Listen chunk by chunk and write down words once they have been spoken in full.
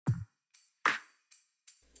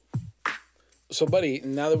So, buddy,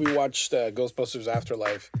 now that we watched Ghostbusters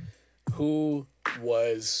Afterlife, who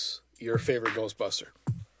was your favorite Ghostbuster?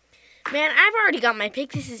 Man, I've already got my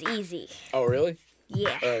pick. This is easy. Oh, really?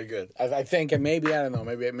 Yeah. All right, good. I think, and maybe, I don't know,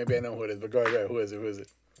 maybe I know who it is, but go ahead. Who is it?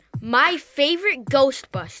 My favorite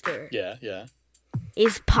Ghostbuster Yeah.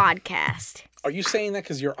 is Podcast. Are you saying that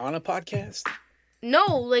because you're on a podcast? No,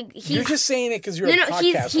 like he's... You're just saying it because you're a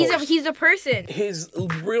podcast host. He's a person. His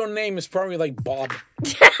real name is probably like Bob.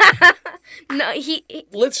 No,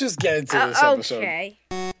 Let's just get into this episode. Okay.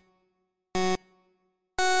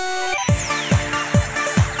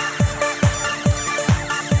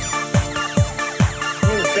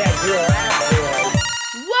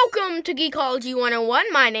 Welcome to Geekology 101.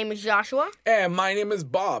 My name is Joshua. And my name is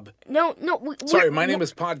Bob. No. My name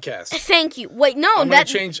is Podcast. Thank you. Wait, no. I'm going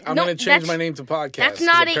to change my name to Podcast. That's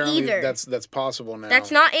not it either. That's possible now. That's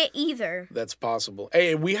not it either. That's possible.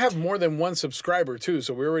 Hey, we have more than one subscriber, too,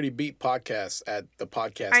 so we already beat Podcast at the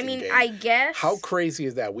podcasting game. I guess. How crazy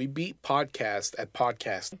is that? We beat Podcast at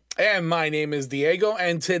podcasting. And my name is Diego,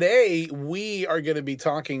 and today we are going to be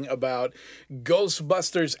talking about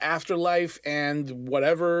Ghostbusters Afterlife and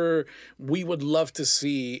whatever we would love to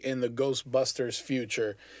see in the Ghostbusters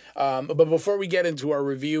future. But before we get into our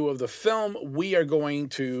review of the film, we are going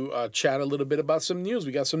to chat a little bit about some news.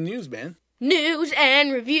 We got some news, man. News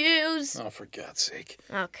and reviews. Oh, for God's sake.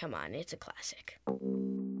 Oh, come on. It's a classic.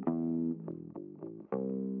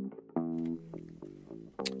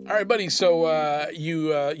 All right, buddy. So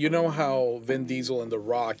you know how Vin Diesel and The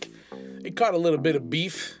Rock, it caught a little bit of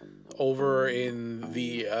beef over in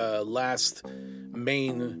the last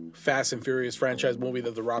main Fast and Furious franchise movie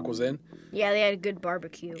that The Rock was in. Yeah, they had a good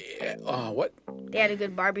barbecue. Yeah, what? They had a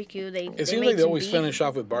good barbecue. It seems like they always finish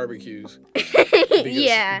off with barbecues.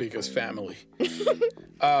 Because family.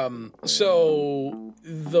 So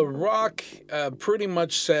The Rock pretty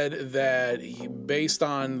much said that based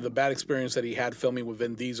on the bad experience that he had filming with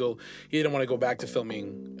Vin Diesel, he didn't want to go back to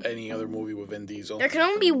filming any other movie with Vin Diesel. There can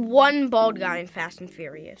only be one bald guy in Fast and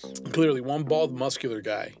Furious. Clearly, one bald, muscular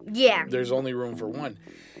guy. Yeah. There's only room for one.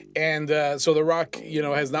 And so The Rock,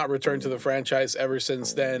 has not returned to the franchise ever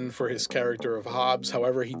since then for his character of Hobbs.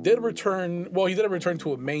 However, he didn't return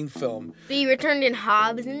to a main film. But he returned in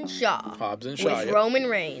Hobbs and Shaw. With Roman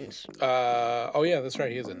Reigns. Oh, yeah, that's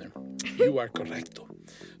right. He is in there. You are correcto.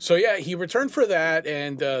 So, yeah, he returned for that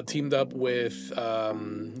and teamed up with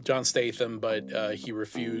John Statham, but he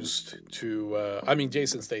refused to...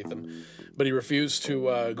 Jason Statham. But he refused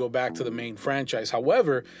to go back to the main franchise.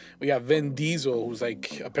 However, we got Vin Diesel, who's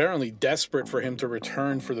apparently desperate for him to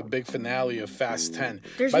return for the big finale of Fast 10.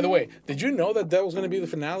 By the way, did you know that was going to be the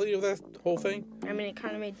finale of that whole thing? I mean, it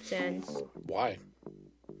kind of made sense. Why?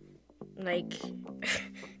 The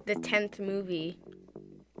 10th movie.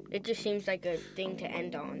 It just seems like a thing to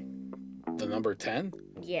end on. The number 10?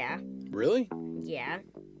 Yeah. Really? Yeah.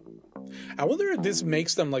 I wonder if this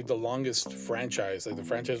makes them the longest franchise, the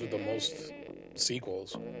franchise with the most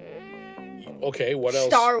sequels. Okay, what else?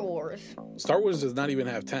 Star Wars. Star Wars does not even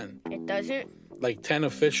have 10. It doesn't? 10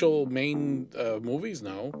 official main movies,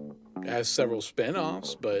 no. It has several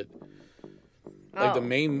spin-offs, but the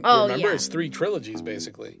main, it's 3 trilogies,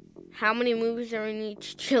 basically. How many movies are in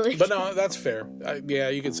each trilogy? But no, that's fair.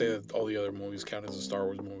 You could say that all the other movies count as a Star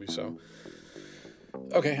Wars movie, so...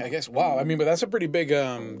 Okay, I guess. Wow. I mean, but that's a pretty big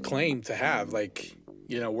claim to have.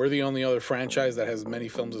 We're the only other franchise that has many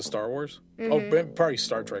films of Star Wars. Mm-hmm. Oh, probably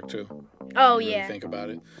Star Trek, too. Oh, yeah. Really think about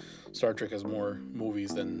it. Star Trek has more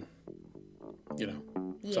movies than,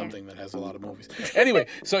 something that has a lot of movies. Anyway,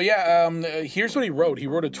 so here's what he wrote. He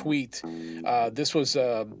wrote a tweet. This was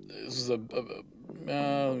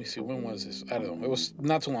let me see, when was this? I don't know. It was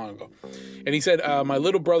not too long ago. And he said, my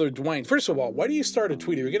little brother Dwayne. First of all, why do you start a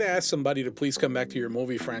tweet? If you're going to ask somebody to please come back to your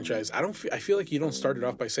movie franchise, I feel like you don't start it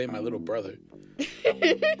off by saying my little brother.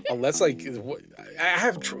 Unless,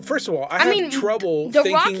 first of all, I have trouble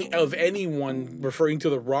thinking of anyone referring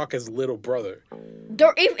to The Rock as little brother.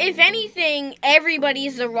 If anything,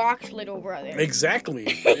 everybody's The Rock's little brother.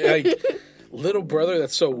 Exactly. Little brother,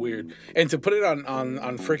 that's so weird. And to put it on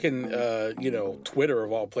freaking, Twitter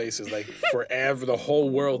of all places, forever, the whole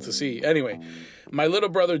world to see. Anyway, my little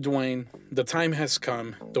brother Dwayne, the time has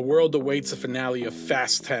come. The world awaits the finale of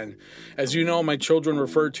Fast 10. As you know, my children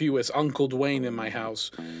refer to you as Uncle Dwayne in my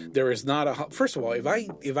house. There is not a... First of all, if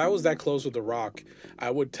I was that close with The Rock,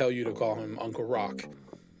 I would tell you to call him Uncle Rock.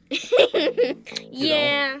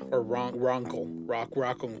 Yeah. Or Ronkle.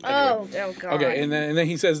 Rockle. Anyway. Oh, God. Okay, and then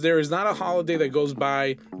he says, there is not a holiday that goes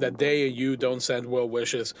by that they and you don't send well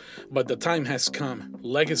wishes, but the time has come.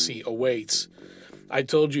 Legacy awaits. I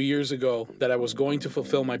told you years ago that I was going to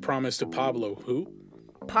fulfill my promise to Pablo. Who?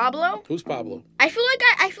 Pablo? Who's Pablo? I feel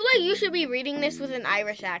like you should be reading this with an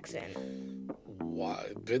Irish accent.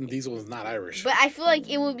 Why? Vin Diesel is not Irish. But I feel like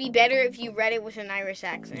it would be better if you read it with an Irish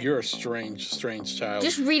accent. You're a strange child.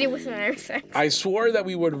 Just read it with an Irish accent. I swore that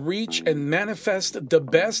we would reach and manifest the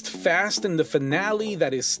best fast in the finale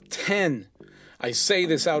that is 10. I say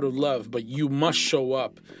this out of love, but you must show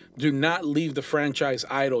up. Do not leave the franchise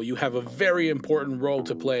idle. You have a very important role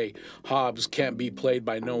to play. Hobbs can't be played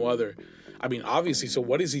by no other. I mean, obviously, so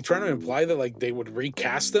what is he trying to imply that, like, they would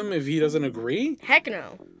recast him if he doesn't agree? Heck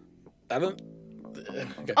no. I don't...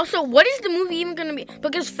 Okay. Also, what is the movie even going to be?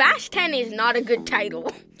 Because Fast 10 is not a good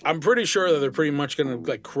title. I'm pretty sure that they're pretty much going to,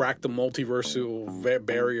 like, crack the multiversal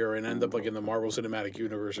barrier and end up, like, in the Marvel Cinematic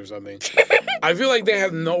Universe or something. I feel like they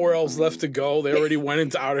have nowhere else left to go. They already went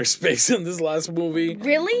into outer space in this last movie.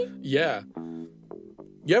 Really? Yeah.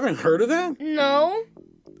 You haven't heard of that? No.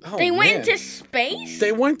 Oh, They went man. into space?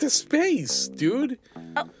 They went to space, dude.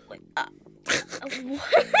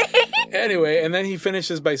 Anyway, and then he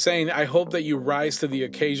finishes by saying, I hope that you rise to the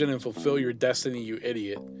occasion and fulfill your destiny, you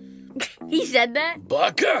idiot. He said that?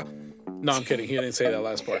 Baka! No, I'm kidding. He didn't say that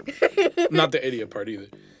last part. Not the idiot part either.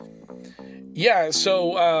 Yeah,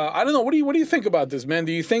 so, I don't know. What do you think about this, man?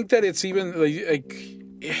 Do you think that it's even, like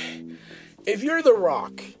if you're The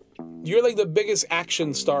Rock, you're, like, the biggest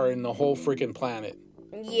action star in the whole freaking planet.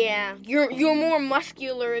 Yeah. You're more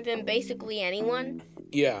muscular than basically anyone.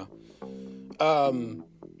 Yeah.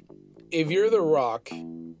 If you're The Rock,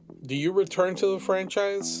 do you return to the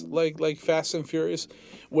franchise like Fast and Furious?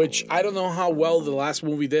 Which I don't know how well the last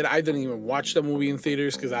movie did. I didn't even watch the movie in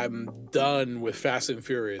theaters because I'm done with Fast and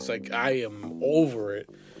Furious. Like, I am over it.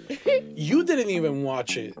 You didn't even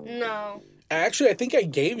watch it. No. Actually, I think I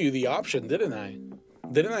gave you the option, didn't I?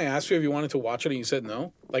 Didn't I ask you if you wanted to watch it and you said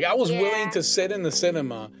no? Like, I was willing to sit in the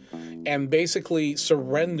cinema and basically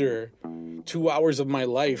surrender 2 hours of my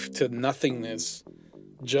life to nothingness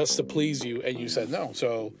just to please you, and you said no.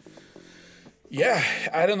 So, yeah,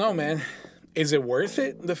 I don't know, man. Is it worth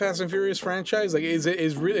it, the Fast and Furious franchise? Like, is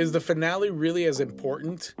the finale really as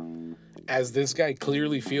important as this guy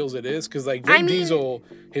clearly feels it is? Because, like, Vin Diesel,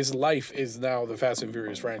 his life is now the Fast and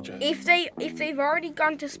Furious franchise. If they've already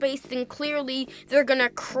gone to space, then clearly they're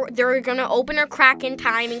gonna open a crack in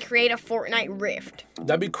time and create a Fortnite rift.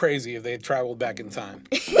 That'd be crazy if they had traveled back in time.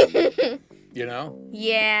 You know?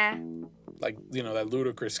 Yeah. Like, you know, that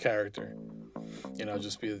ludicrous character. You know,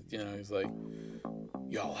 just be, you know, he's like,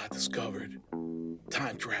 y'all, I discovered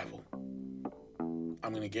time travel. I'm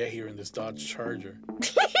going to get here in this Dodge Charger.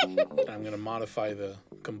 And I'm going to modify the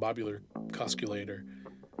combubular cosculator.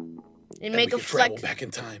 And make a travel back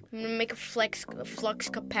in time. Make a flux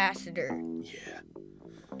capacitor. Yeah.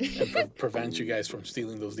 And prevent you guys from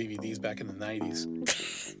stealing those DVDs back in the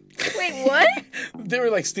 90s. Wait, what? They were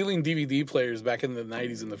like stealing DVD players back in the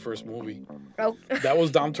 90s in the first movie. Oh. That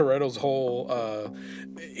was Dom Toretto's whole...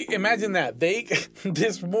 imagine that.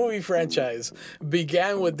 This movie franchise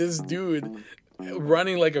began with this dude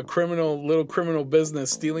running like a little criminal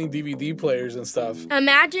business, stealing DVD players and stuff.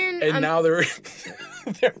 Imagine... And now they're...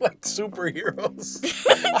 They're like superheroes.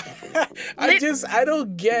 I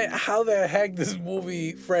don't get how the heck this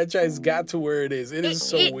movie franchise got to where it is. It is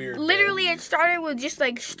so weird. Literally, it started with just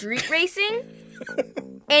like street racing.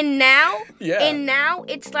 And now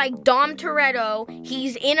it's like Dom Toretto.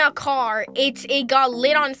 He's in a car. It got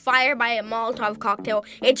lit on fire by a Molotov cocktail.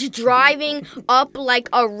 It's driving up like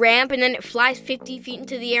a ramp, and then it flies 50 feet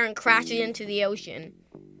into the air and crashes into the ocean.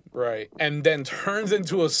 Right, and then turns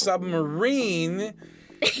into a submarine,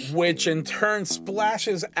 which in turn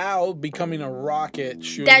splashes out, becoming a rocket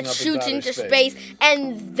that shoots into space.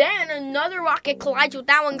 And then another rocket collides with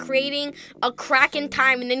that one, creating a crack in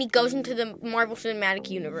time, and then he goes into the Marvel Cinematic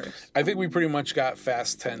Universe. I think we pretty much got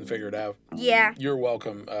Fast 10 figured out. Yeah. You're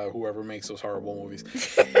welcome, whoever makes those horrible movies.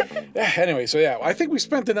 Anyway, so yeah, I think we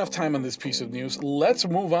spent enough time on this piece of news. Let's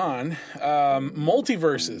move on.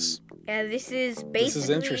 Multiverses. Yeah, this is basically... This is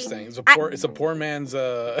interesting. It's a poor man's...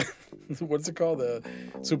 what's it called? The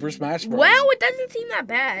Super Smash Bros. Well, it doesn't seem that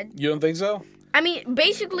bad. You don't think so? I mean,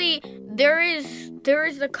 basically, there is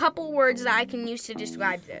a couple words that I can use to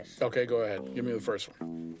describe this. Okay, go ahead. Give me the first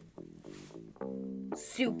one.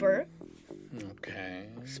 Super. Okay.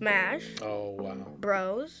 Smash. Oh, wow.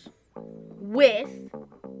 Bros. With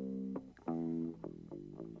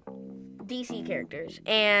DC characters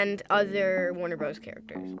and other Warner Bros.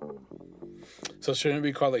 Characters. So shouldn't it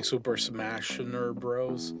be called like Super Smash-ner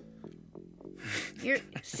Bros? You're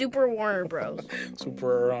Super Warner Bros.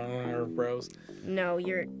 Super Warner Bros. No,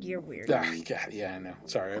 you're weird. God, yeah, I know.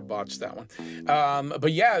 Sorry, I botched that one.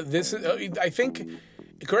 But yeah, this is. I think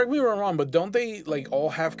correct me if I'm wrong, but don't they like all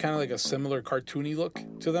have kind of like a similar cartoony look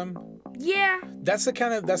to them? Yeah. That's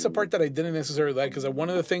the part that I didn't necessarily like, because one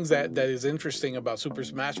of the things that is interesting about Super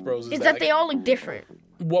Smash Bros. is that they all look different.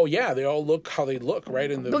 Well, yeah, they all look how they look,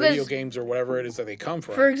 right, in the video games or whatever it is that they come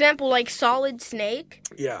from. For example, like Solid Snake.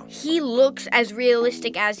 Yeah. He looks as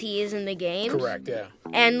realistic as he is in the game. Correct, yeah.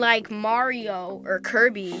 And like Mario or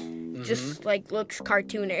Kirby just like looks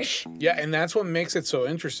cartoonish. Yeah, and that's what makes it so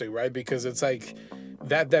interesting, right? Because it's like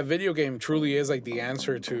that video game truly is like the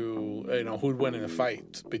answer to, you know, who'd win in a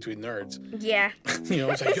fight between nerds. Yeah. You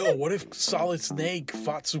know, it's like, yo, what if Solid Snake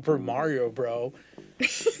fought Super Mario, bro?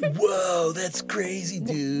 Whoa, that's crazy,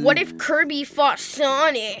 dude. What if Kirby fought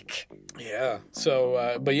Sonic? Yeah.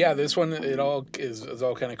 So, but yeah, this one, it all is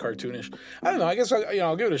all kind of cartoonish. I don't know. I guess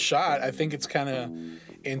I'll give it a shot. I think it's kind of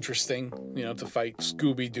interesting, you know, to fight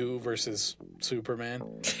Scooby-Doo versus Superman,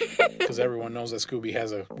 because everyone knows that Scooby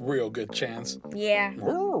has a real good chance. Yeah.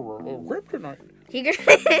 Kryptonite. He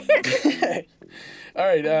could. All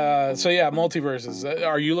right. So yeah, Multiverses.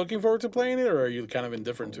 Are you looking forward to playing it, or are you kind of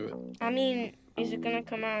indifferent to it? I mean, is it gonna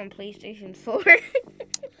come out on PlayStation 4?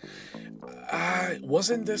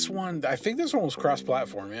 Wasn't this one? I think this one was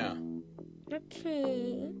cross-platform. Yeah.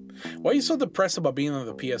 Okay. Why are you so depressed about being on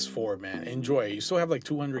the PS4, man? Enjoy it. You still have like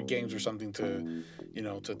 200 games or something to, you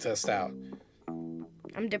know, to test out.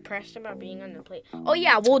 I'm depressed about being on the play. Oh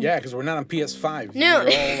yeah, well. Yeah, because we're not on PS5. No.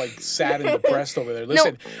 You're all like sad and depressed over there.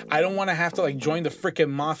 Listen, I don't want to have to like join the freaking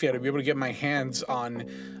mafia to be able to get my hands on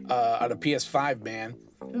a PS5, man.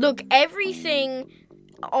 Look,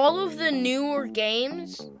 all of the newer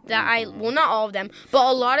games that well, not all of them, but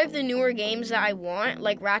a lot of the newer games that I want,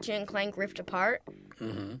 like Ratchet and Clank Rift Apart,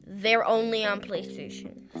 they're only on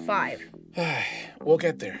PlayStation 5. We'll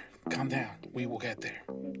get there. Calm down. We will get there.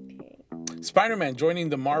 Spider-Man joining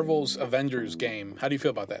the Marvel's Avengers game. How do you feel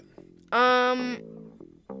about that?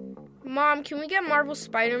 Mom, can we get Marvel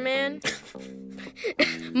Spider-Man?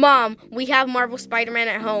 Mom, we have Marvel Spider-Man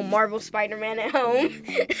at home. Marvel Spider-Man at home.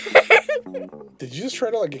 Did you just try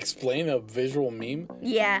to like explain a visual meme?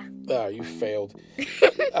 Yeah. Oh, you failed.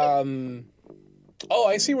 Oh,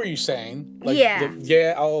 I see what you're saying. Like,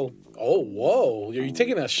 yeah. Oh, whoa. Are you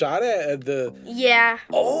taking a shot at the... Yeah.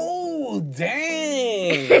 Oh,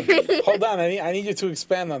 dang. Hold on. I need you to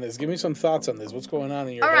expand on this. Give me some thoughts on this. What's going on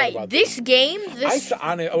in your head about this?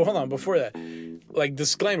 Hold on. Before that, like,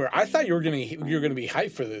 disclaimer. I thought you were gonna be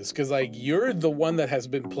hyped for this, because, like, you're the one that has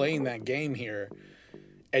been playing that game here.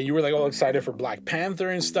 And you were, like, all excited for Black Panther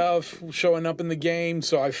and stuff showing up in the game.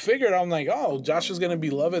 So I figured, I'm like, oh, Josh is going to be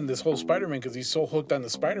loving this whole Spider-Man because he's so hooked on the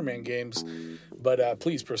Spider-Man games. But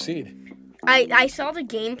please proceed. I saw the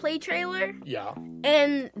gameplay trailer. Yeah.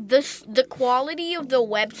 And the quality of the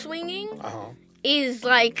web swinging is,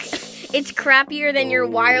 like, it's crappier than your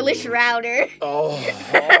wireless router.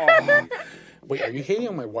 Wait, are you hating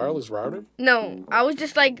on my wireless router? No, I was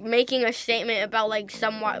just, like, making a statement about, like,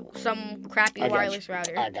 some crappy wireless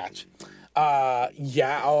router. I got you.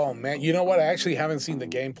 Yeah, oh, man. You know what? I actually haven't seen the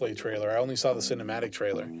gameplay trailer. I only saw the cinematic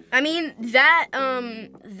trailer. I mean, that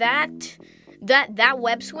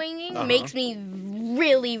web swinging makes me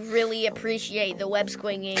really, really appreciate the web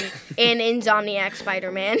swinging in Insomniac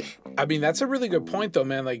Spider-Man. I mean, that's a really good point, though,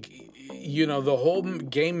 man. Like, you know, the whole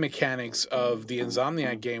game mechanics of the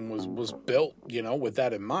Insomniac game was built, you know, with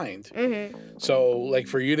that in mind. Mm-hmm. So, like,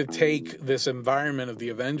 for you to take this environment of the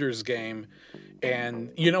Avengers game,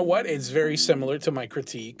 and you know what? It's very similar to my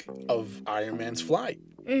critique of Iron Man's flight.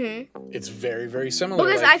 Mm-hmm. It's very, very similar.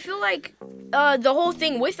 Because I feel like the whole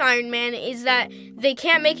thing with Iron Man is that they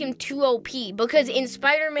can't make him too OP. Because in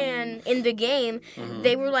Spider-Man, in the game,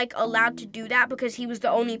 they were, like, allowed to do that because he was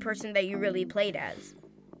the only person that you really played as.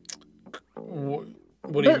 What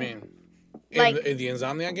do you mean? In the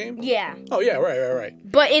Insomniac game? Yeah. Oh, yeah, right.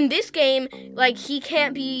 But in this game, like, he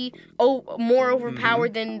can't be more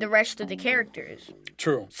overpowered than the rest of the characters.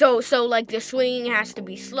 True. So like, the swinging has to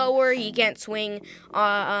be slower. He can't swing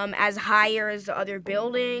as higher as the other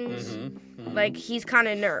buildings. Mm-hmm. Mm-hmm. Like, he's kind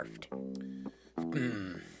of nerfed.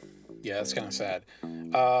 Yeah, that's kind of sad.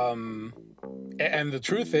 And the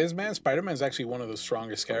truth is, man, Spider-Man's actually one of the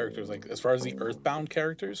strongest characters. Like, as far as the Earthbound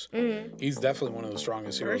characters, he's definitely one of the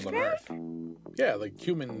strongest heroes on Earth. Yeah, like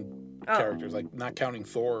human characters, like not counting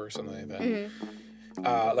Thor or something like that.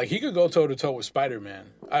 Mm-hmm. Like, he could go toe-to-toe with Spider-Man.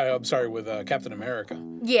 I'm sorry, with Captain America.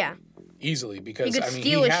 Yeah. Easily, because, he could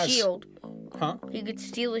steal a shield. Huh? He could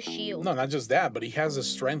steal a shield. No, not just that, but he has the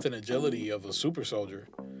strength and agility of a super soldier.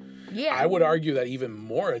 Yeah. I would argue that even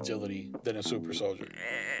more agility than a super soldier.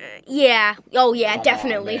 Yeah. Oh, yeah,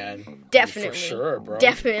 definitely. Man. Definitely. For sure, bro.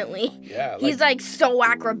 Definitely. Yeah. He's, like, so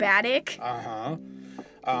acrobatic. Uh-huh.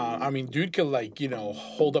 I mean, dude could like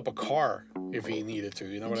hold up a car if he needed to.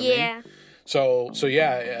 You know what I mean? Yeah. So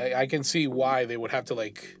yeah, I can see why they would have to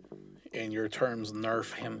like, in your terms,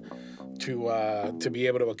 nerf him to be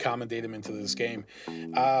able to accommodate him into this game.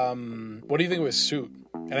 What do you think of his suit?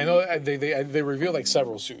 And I know they revealed like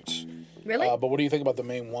several suits. Really? But what do you think about the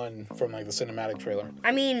main one from like the cinematic trailer?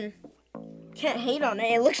 I mean, can't hate on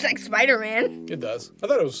it. It looks like Spider-Man. It does. I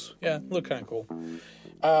thought it was looked kind of cool.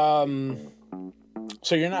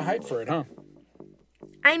 So you're not hyped for it, huh?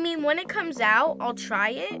 I mean, when it comes out, I'll try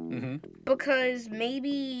it Mm-hmm. because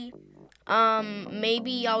maybe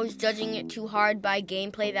I was judging it too hard by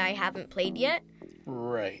gameplay that I haven't played yet.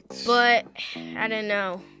 Right. But I don't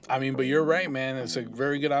know. I mean, but you're right, man. It's a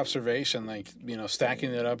very good observation. Like,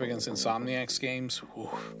 stacking it up against Insomniac's games, whew,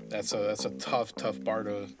 that's a tough bar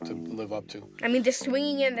to live up to. I mean, the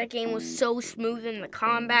swinging in that game was so smooth in the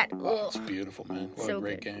combat. Oh, it's beautiful, man. What So a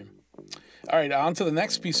great good. game. All right, on to the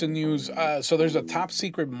next piece of news. So there's a top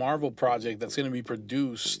secret Marvel project that's going to be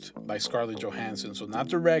produced by Scarlett Johansson. So not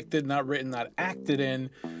directed, not written, not acted in,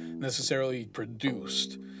 necessarily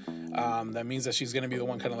produced. That means that she's going to be the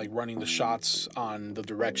one kind of like running the shots on the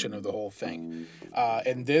direction of the whole thing.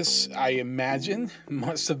 And this, I imagine,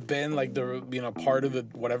 must have been like the part of the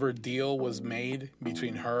whatever deal was made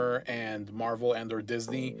between her and Marvel and or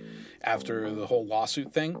Disney after the whole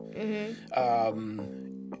lawsuit thing. Mm-hmm.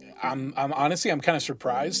 I'm honestly kind of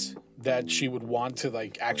surprised that she would want to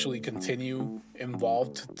like actually continue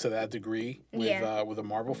involved to that degree with a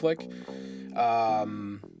Marvel flick.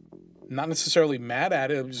 Not necessarily mad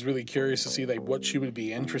at it. I'm just really curious to see like what she would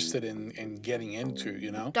be interested in getting into,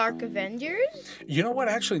 Dark Avengers? You know what?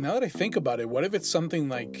 Actually, now that I think about it, what if it's something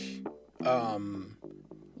like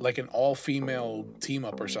an all-female team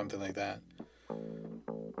up or something like that?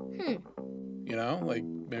 Like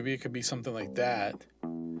maybe it could be something like that.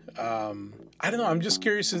 I don't know. I'm just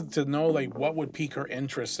curious to know like what would pique her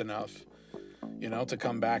interest enough, to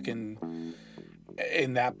come back in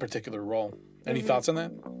that particular role. Any thoughts on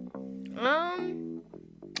that?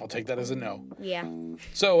 I'll take that as a no. Yeah.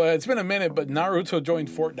 So it's been a minute, but Naruto joined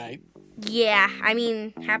Fortnite. Yeah, I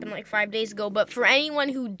mean, happened like 5 days ago. But for anyone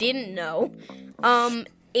who didn't know,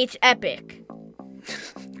 it's epic.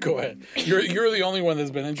 Go ahead. You're the only one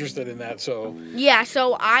that's been interested in that, so... Yeah,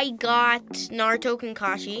 so I got Naruto and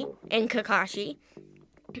Kakashi.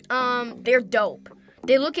 They're dope.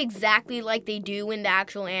 They look exactly like they do in the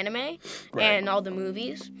actual anime and all the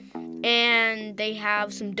movies. And they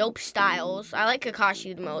have some dope styles. I like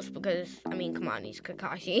Kakashi the most because, I mean, come on, he's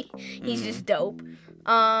Kakashi. He's just dope.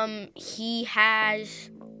 He has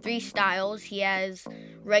 3 styles. He has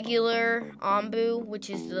regular Anbu, which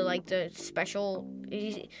is the special...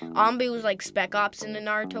 Anbu is like Spec Ops in the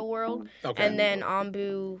Naruto world. Okay. And then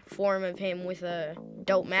Anbu form of him with a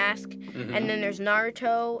dope mask. Mm-hmm. And then there's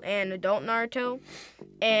Naruto and adult Naruto.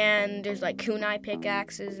 And there's like kunai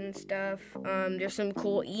pickaxes and stuff. There's some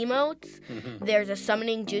cool emotes. Mm-hmm. There's a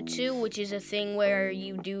summoning jutsu, which is a thing where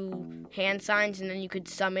you do hand signs and then you could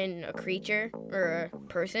summon a creature or a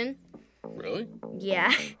person. Really?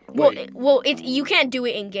 Yeah. Well, you can't do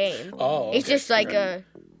it in game. Oh, okay. It's just like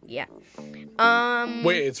yeah.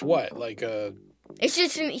 Wait, it's what? Like a... It's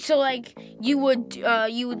just so like you would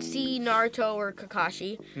see Naruto or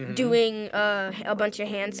Kakashi doing a bunch of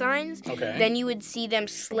hand signs. Okay. Then you would see them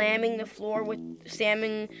slamming the floor with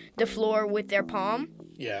their palm.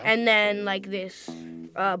 Yeah. And then like this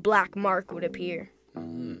black mark would appear.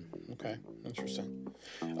 Okay, interesting.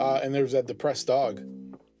 And there's that depressed dog.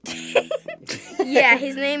 Yeah,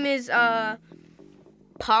 his name is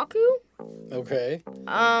Paku. Okay.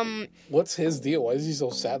 What's his deal? Why is he so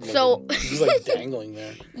sad looking? So he's like dangling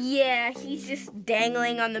there. Yeah, he's just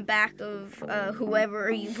dangling on the back of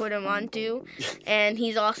whoever you put him onto, and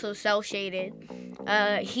he's also cell shaded.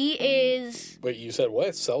 He is. Wait, you said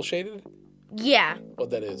what? Cell shaded? Yeah. What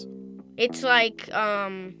that is? It's like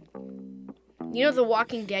the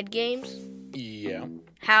Walking Dead games. Yeah.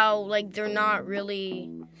 How like they're not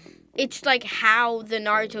really. It's like how the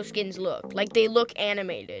Naruto skins look. Like, they look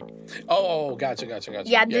animated. Oh, gotcha.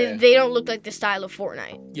 Yeah, they don't look like the style of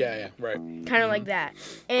Fortnite. Yeah, right. Kind of like that.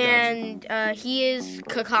 And he is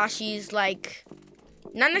Kakashi's, like,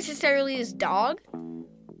 not necessarily his dog.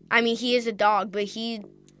 I mean, he is a dog, but he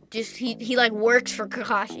like, works for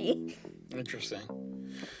Kakashi. Interesting.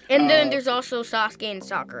 And then there's also Sasuke and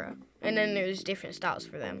Sakura. And then there's different styles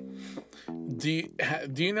for them. Do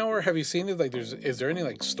you know or have you seen it? Like, is there any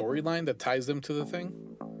like storyline that ties them to the thing?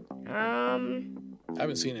 I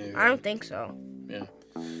haven't seen anything. I don't think so.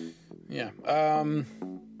 Yeah. I'm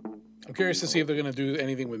curious to see if they're gonna do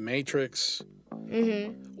anything with Matrix.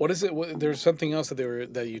 What is it? There's something else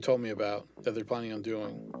that you told me about that they're planning on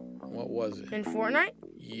doing. What was it? In Fortnite?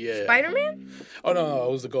 Yeah. Spider-Man? Oh, no,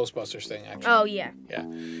 it was the Ghostbusters thing, actually. Oh, yeah. Yeah.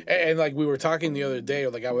 And like we were talking the other day, or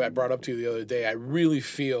like I brought up to you the other day, I really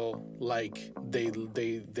feel like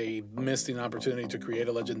they missed an opportunity to create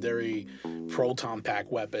a legendary proton pack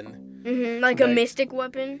weapon. Like a mystic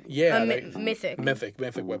weapon? Yeah. Mythic.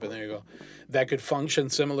 Mythic weapon, there you go. That could function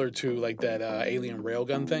similar to like that alien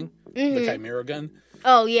railgun thing, the Chimera gun.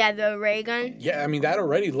 Oh, yeah, the ray gun? Yeah, I mean, that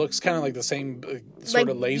already looks kind of like the same sort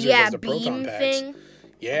of lasers as the proton packs. Thing.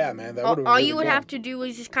 Yeah, man. That would all you would have to do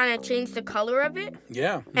is just kind of change the color of it.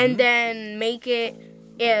 Yeah. And then make it,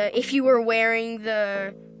 if you were wearing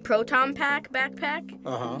the proton pack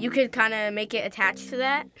backpack, you could kind of make it attached to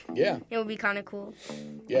that. Yeah. It would be kind of cool.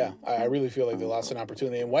 Yeah, I really feel like they lost an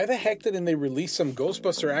opportunity. And why the heck didn't they release some actual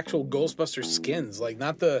Ghostbuster skins? Like,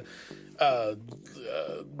 not the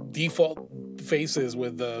default faces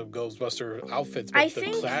with the Ghostbuster outfits, but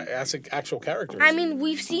the actual characters. I mean,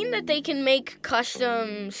 we've seen that they can make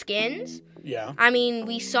custom skins. Yeah. I mean,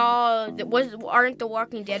 we saw aren't the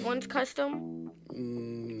Walking Dead ones custom?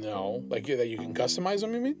 No, like that you can customize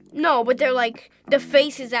them. You mean? No, but they're like the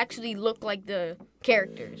faces actually look like the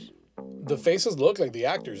characters. The faces look like the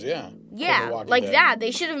actors, yeah. Yeah, like Dead. That.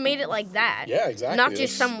 They should have made it like that. Yeah, exactly. Not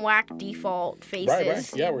just some whack default faces.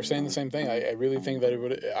 Right. Yeah, we're saying the same thing. I really think that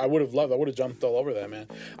I would have jumped all over that, man.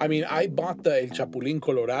 I mean, I bought the El Chapulín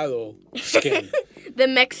Colorado skin. The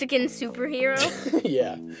Mexican superhero?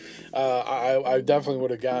 Yeah. I definitely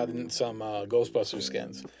would have gotten some Ghostbuster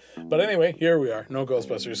skins. But anyway, here we are. No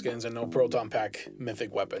Ghostbuster skins and no proton pack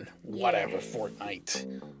mythic weapon. Whatever, Fortnite.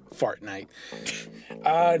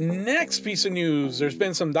 Next piece of news. There's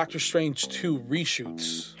been some Doctor Strange 2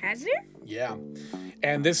 reshoots. Has there? Yeah.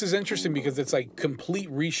 And this is interesting because it's like complete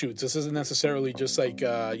reshoots. This isn't necessarily just like,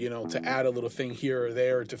 to add a little thing here or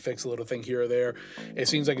there, or to fix a little thing here or there. It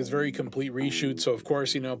seems like it's very complete reshoot. So, of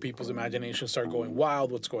course, people's imaginations start going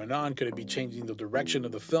wild. What's going on? Could it be changing the direction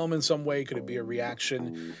of the film in some way? Could it be a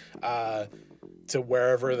reaction to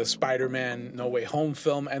wherever the Spider-Man No Way Home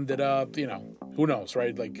film ended up? Who knows,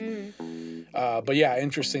 right? Like, but yeah,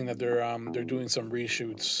 interesting that they're doing some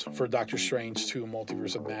reshoots for Doctor Strange 2: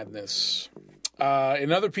 Multiverse of Madness.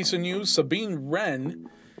 Another piece of news: Sabine Wren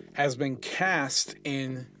has been cast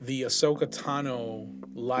in the Ahsoka Tano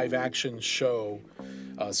live-action show,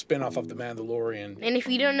 spin-off of The Mandalorian. And if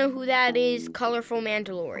you don't know who that is, Colorful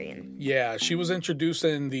Mandalorian. Yeah, she was introduced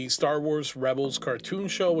in the Star Wars Rebels cartoon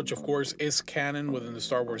show, which of course is canon within the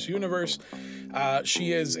Star Wars universe.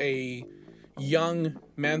 She is a young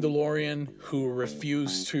Mandalorian who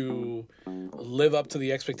refused to live up to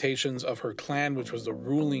the expectations of her clan, which was the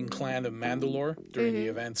ruling clan of Mandalore during the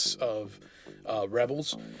events of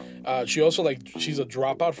Rebels. She also she's a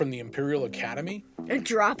dropout from the Imperial Academy. A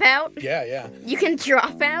dropout? Yeah. You can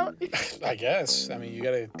drop out? I guess. I mean, you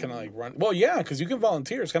gotta kind of like run. Well, yeah, because you can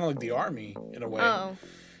volunteer. It's kind of like the army in a way. Oh.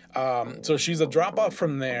 So she's a dropout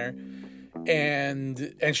from there,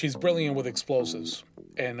 and she's brilliant with explosives.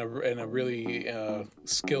 And a really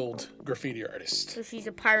skilled graffiti artist. So she's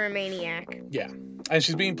a pyromaniac. Yeah. And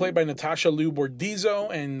she's being played by Natasha Liu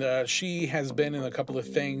Bordizzo, and she has been in a couple of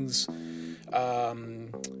things.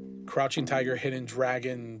 Crouching Tiger, Hidden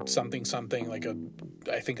Dragon, something, like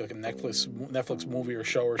I think a Netflix movie or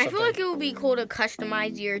show or something. I feel like it would be cool to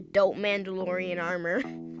customize your dope Mandalorian armor.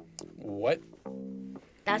 What?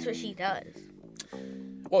 That's what she does.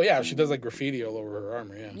 Well, yeah, she does like graffiti all over her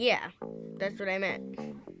armor, yeah. Yeah, that's what I meant.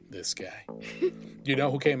 This guy. Do you know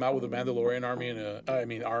who came out with a Mandalorian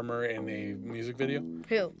armor in a music video?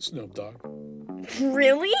 Who? Snoop Dogg.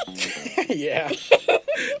 Really? Yeah.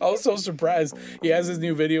 I was so surprised. He has his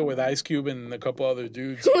new video with Ice Cube and a couple other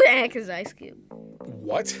dudes. Who the heck is Ice Cube?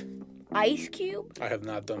 What? Ice Cube? I have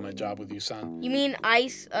not done my job with you, son. You mean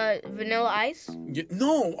Vanilla Ice?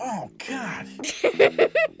 No. Oh, God.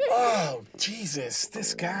 Oh, Jesus.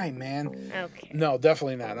 This guy, man. Okay. No,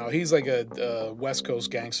 definitely not. No, he's like a West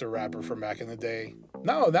Coast gangster rapper from back in the day.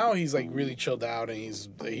 No, now he's like really chilled out and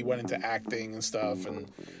he went into acting and stuff,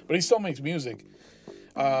 but he still makes music.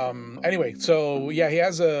 Anyway, so yeah, he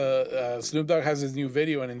has Snoop Dogg has his new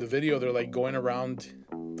video, and in the video they're like going around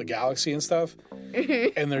the galaxy and stuff.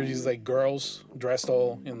 And there's these like girls dressed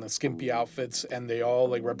all in the skimpy outfits, and they all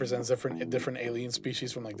like represent different alien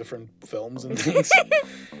species from like different films and things.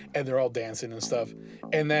 And they're all dancing and stuff.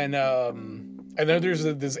 And then there's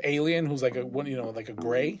this alien who's like like a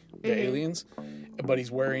gray, the aliens, but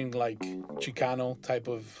he's wearing like Chicano type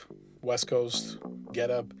of West Coast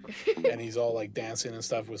getup, and he's all like dancing and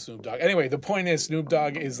stuff with Snoop Dogg. Anyway, the point is Snoop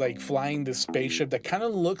Dogg is like flying this spaceship that kind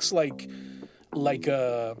of looks like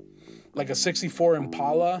a like a '64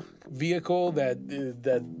 Impala vehicle that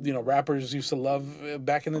rappers used to love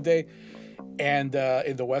back in the day, and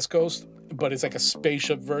in the West Coast. But it's like a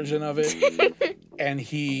spaceship version of it, and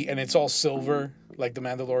it's all silver, like the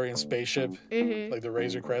Mandalorian spaceship, like the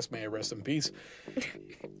Razor Crest. May it rest in peace,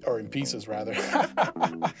 or in pieces rather.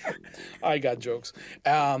 I got jokes.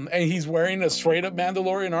 And he's wearing a straight up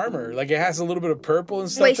Mandalorian armor. Like it has a little bit of purple and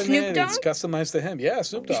stuff in it. It's customized to him. Yeah,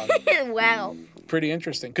 Snoop Dogg. Wow. Pretty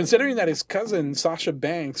interesting, considering that his cousin Sasha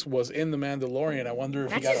Banks was in the Mandalorian. I wonder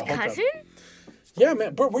if he got a hookup. That's his cousin? Yeah,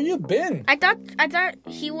 man. Bro, where you been? I thought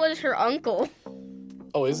he was her uncle.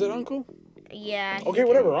 Oh, is it uncle? Yeah. Okay,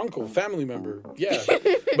 whatever. Uncle, family member. Yeah.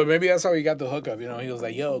 But maybe that's how he got the hookup. You know, he was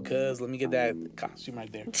like, "Yo, cuz, let me get that costume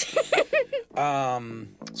right there."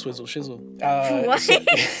 Swizzle shizzle. What?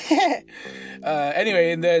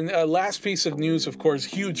 Anyway, and then last piece of news, of course,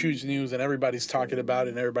 huge news, and everybody's talking about it,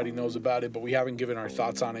 and everybody knows about it, but we haven't given our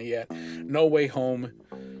thoughts on it yet. No Way Home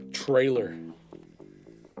trailer.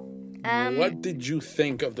 What did you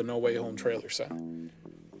think of the No Way Home trailer, son?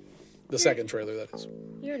 The second trailer, that is.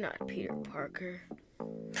 You're not Peter Parker.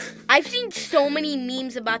 I've seen so many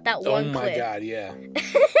memes about that one clip. Oh my god, yeah.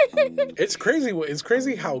 It's crazy. It's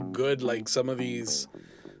crazy how good like some of these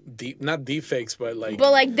not deepfakes, but like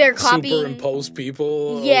they're copying superimposed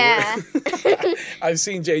people. Yeah. I've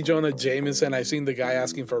seen J. Jonah Jameson. I've seen the guy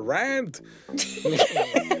asking for rent.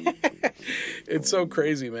 It's so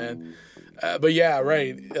crazy, man. But yeah,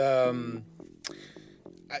 right.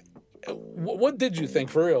 What did you think,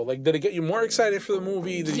 for real? Like, did it get you more excited for the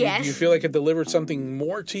movie? Do you feel like it delivered something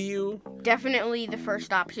more to you? Definitely the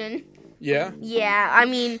first option. Yeah? Yeah, I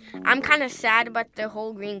mean, I'm kind of sad about the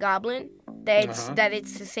whole Green Goblin, that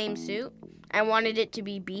it's the same suit. I wanted it to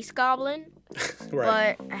be Beast Goblin.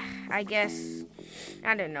 Right. But I guess,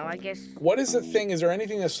 I don't know, What is the thing? Is there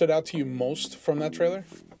anything that stood out to you most from that trailer?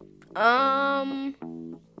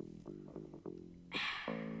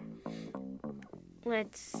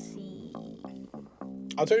 Let's see.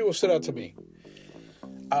 I'll tell you what stood out to me.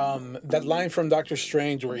 That line from Doctor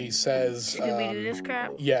Strange where he says... Scooby-Doo this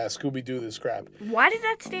crap? Yeah, Scooby-Doo this crap. Why did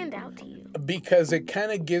that stand out to you? Because it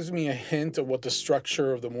kind of gives me a hint of what the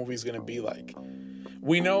structure of the movie is going to be like.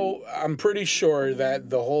 We know, I'm pretty sure that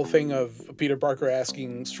the whole thing of Peter Parker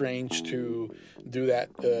asking Strange to do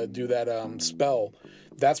that spell,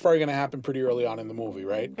 that's probably going to happen pretty early on in the movie,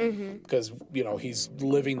 right? Because, he's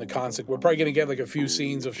living the consequence. We're probably going to get, like, a few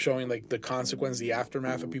scenes of showing, like, the consequence, the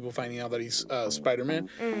aftermath of people finding out that he's Spider-Man.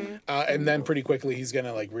 And then pretty quickly he's going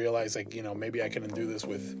to, like, realize, like, maybe I can do this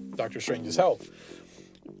with Doctor Strange's help.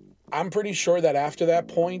 I'm pretty sure that after that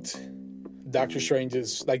point, Doctor Strange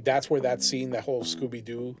is, like, that's where that scene, that whole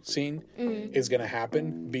Scooby-Doo scene is going to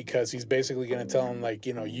happen. Because he's basically going to tell him, like,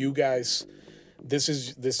 you guys, this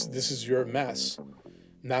is your mess.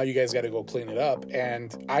 Now you guys got to go clean it up.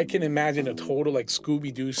 And I can imagine a total like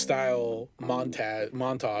Scooby-Doo style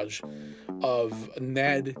montage of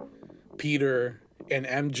Ned, Peter, and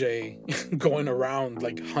MJ going around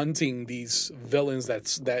like hunting these villains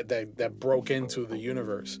that broke into the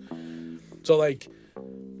universe. So like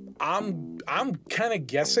I'm kind of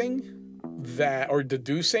guessing that, or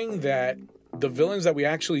deducing that, the villains that we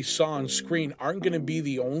actually saw on screen aren't going to be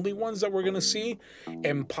the only ones that we're going to see,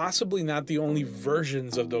 and possibly not the only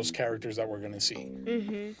versions of those characters that we're going to see.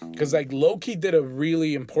 Because, like, Loki did a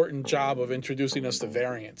really important job of introducing us to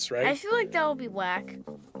variants, right? I feel like that will be whack.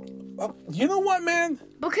 You know what, man?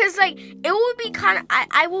 Because, like, it would be kind of...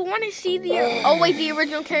 I would want to see the... the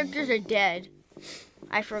original characters are dead.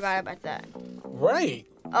 I forgot about that. Right.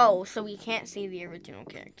 Oh, so we can't see the original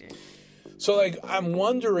characters. So, like, I'm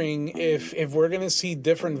wondering if we're going to see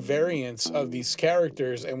different variants of these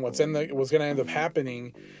characters, and what's going to end up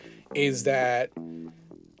happening is that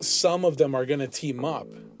some of them are going to team up,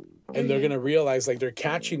 and they're going to realize, like, they're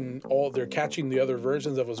catching the other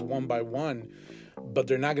versions of us one by one, but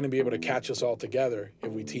they're not going to be able to catch us all together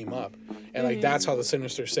if we team up. And, like, that's how the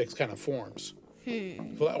Sinister Six kind of forms.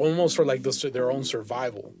 Almost for, like, their own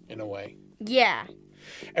survival, in a way. Yeah.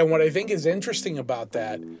 And what I think is interesting about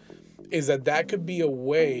that is that could be a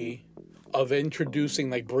way of introducing,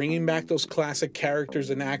 like, bringing back those classic characters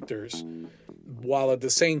and actors, while at the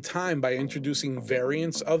same time, by introducing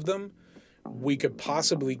variants of them, we could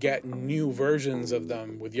possibly get new versions of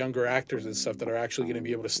them with younger actors and stuff that are actually going to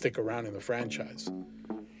be able to stick around in the franchise.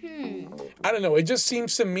 I don't know. It just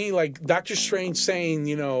seems to me like Doctor Strange saying,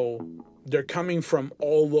 they're coming from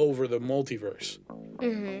all over the multiverse.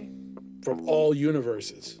 From all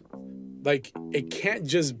universes. Like, it can't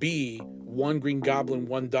just be one Green Goblin,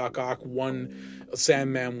 one Doc Ock, one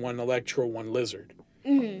Sandman, one Electro, one Lizard.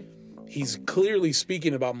 He's clearly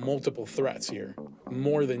speaking about multiple threats here.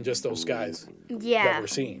 more than just those guys Yeah. that we're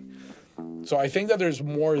seeing. So I think that there's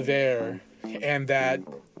more there, and that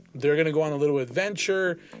they're going to go on a little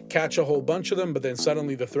adventure, catch a whole bunch of them, but then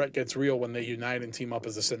suddenly the threat gets real when they unite and team up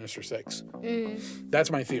as the Sinister Six.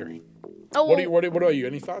 That's my theory. Oh, well, What about you?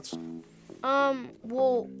 Any thoughts?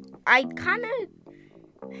 Well, I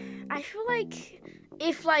feel like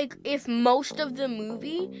if most of the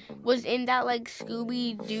movie was in that like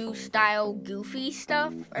Scooby-Doo style goofy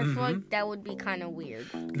stuff, I feel like that would be kind of weird.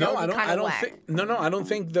 No, I don't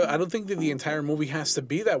think that the entire movie has to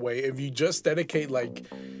be that way. If you just dedicate like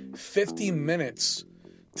 50 minutes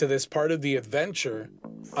to this part of the adventure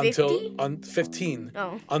 50?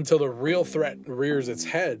 Until the real threat rears its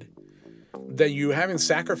head, then you haven't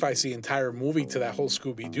sacrificed the entire movie to that whole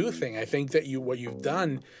Scooby-Doo thing. I think that what you've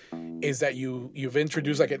done is that you've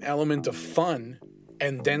introduced like an element of fun,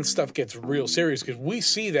 and then stuff gets real serious, because we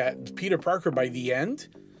see that Peter Parker by the end,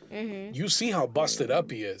 you see how busted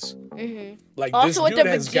up he is. Like, also this dude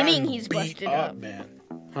at the beginning he's beat busted up, man.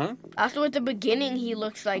 Huh? Also at the beginning he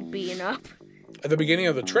looks like beaten up. At the beginning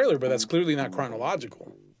of the trailer, but that's clearly not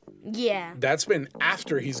chronological. Yeah. That's been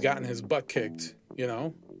after he's gotten his butt kicked,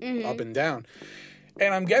 up and down.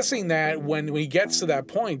 And I'm guessing that when he gets to that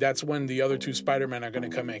point, that's when the other two Spider-Men are going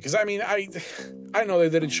to come in. Because, I mean, I know they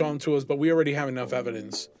didn't show them to us, but we already have enough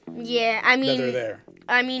evidence that they're there.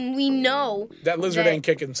 I mean, we know that Lizard ain't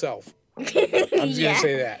kick himself. I'm just going to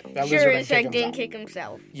say that. That sure, Lizard didn't kick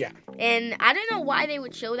himself. Yeah. And I don't know why they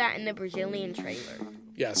would show that in the Brazilian trailer.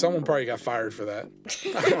 Yeah, someone probably got fired for that.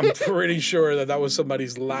 I'm pretty sure that was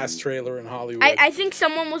somebody's last trailer in Hollywood. I think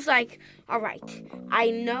someone was like, all right,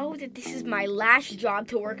 I know that this is my last job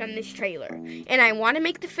to work on this trailer, and I want to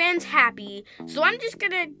make the fans happy, so I'm just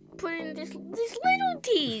going to put in this little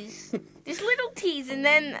tease. And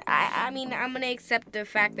then, I'm going to accept the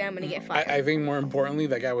fact that I'm going to get fired. I think more importantly,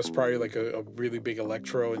 that guy was probably like a really big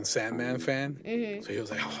Electro and Sandman fan. Mm-hmm. So he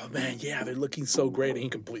was like, oh man, yeah, they're looking so great. And he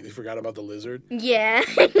completely forgot about the Lizard. Yeah.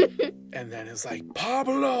 And then it's like,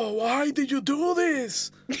 Pablo, why did you do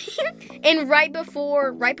this? And right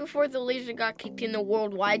before the Lizard got kicked in the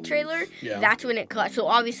worldwide trailer, that's when it cut. So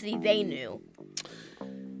obviously they knew.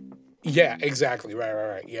 Yeah, exactly.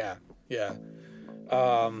 Right. Yeah.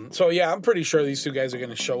 So yeah, I'm pretty sure these two guys are going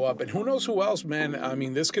to show up, and who knows who else, man. I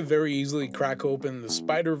mean, this could very easily crack open the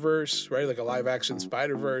Spider-Verse, right? Like a live-action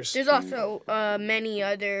Spider-Verse. There's also many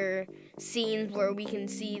other scenes where we can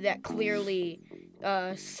see that clearly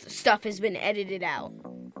stuff has been edited out.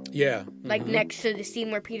 Yeah. Like next to the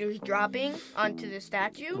scene where Peter's dropping onto the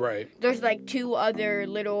statue. Right. There's like two other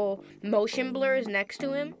little motion blurs next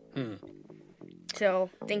to him. So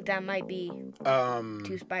I think that might be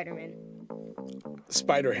two Spider-Men.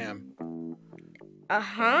 Spider-Ham.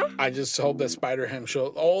 Uh-huh. I just hope that Spider-Ham show.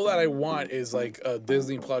 All that I want is like a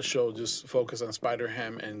Disney Plus show just focus on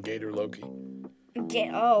Spider-Ham and Gator Loki.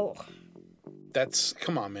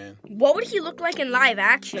 Come on, man. What would he look like in live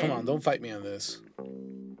action? Come on, don't fight me on this.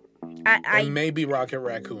 And maybe Rocket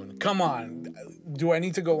Raccoon. Come on. Do I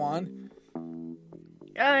need to go on?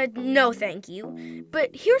 No, thank you.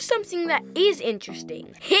 But here's something that is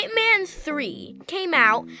interesting. Hitman 3 came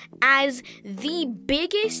out as the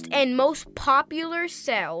biggest and most popular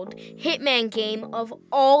sold Hitman game of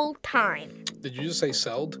all time. Did you just say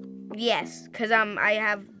sold? Yes, because I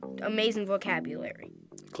have amazing vocabulary.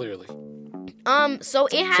 Clearly. So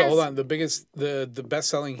it has... So hold on, the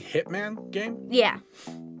best-selling Hitman game? Yeah.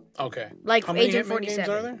 Okay. Like how many Agent Hitman 47. games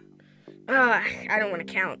are there? I don't want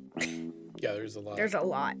to count. Yeah, there's a lot. There's a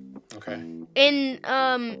lot. Okay. And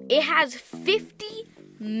it has 50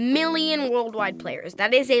 million worldwide players.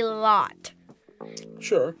 That is a lot.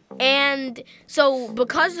 Sure. And so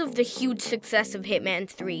because of the huge success of Hitman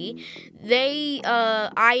 3, they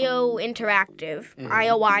IOI Interactive,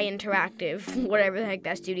 whatever the heck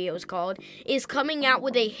that studio is called, is coming out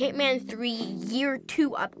with a Hitman 3 Year 2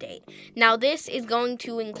 update. Now this is going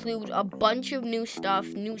to include a bunch of new stuff,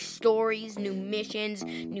 new stories, new missions,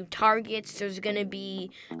 new targets. There's going to be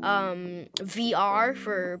VR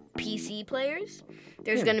for PC players.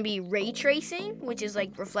 There's going to be ray tracing, which is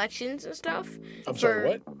like reflections and stuff. I'm sorry,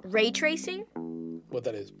 what? Ray tracing. What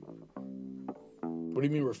that is? What do you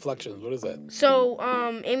mean reflections? What is that? So,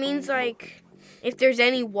 it means like if there's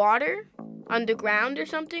any water underground or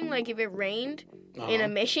something, like if it rained in a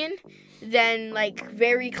mission, then like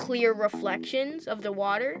very clear reflections of the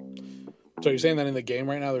water. So you're saying that in the game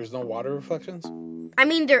right now there's no water reflections? I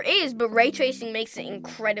mean, there is, but ray tracing makes it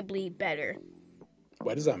incredibly better.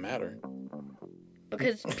 Why does that matter?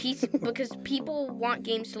 because people want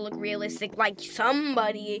games to look realistic, like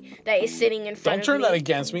somebody that is sitting in front of me. Don't turn that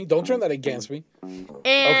against me. Don't turn that against me.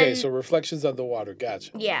 And, okay, so reflections on the water. Gotcha.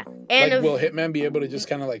 Yeah. And like, will Hitman be able to just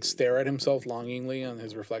kind of like stare at himself longingly on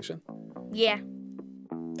his reflection? Yeah.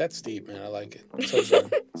 That's deep, man. I like it. So zen.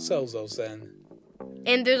 So zen.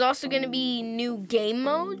 And there's also going to be new game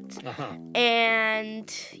modes. Uh-huh.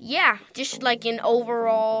 And, yeah, just like an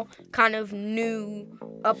overall kind of new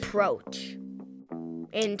approach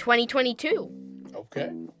in 2022. Okay.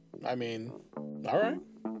 I mean, all right.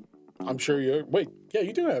 I'm sure you're... Wait, yeah,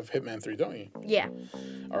 you do have Hitman 3, don't you? Yeah.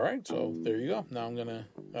 All right, so there you go. Now I'm gonna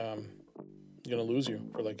lose you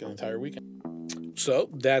for like an entire weekend. So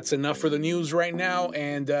that's enough for the news right now,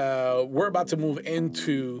 and we're about to move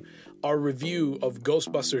into our review of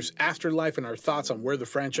Ghostbusters Afterlife and our thoughts on where the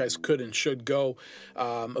franchise could and should go.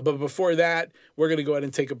 But before that, we're going to go ahead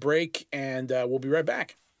and take a break, and we'll be right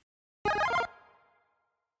back.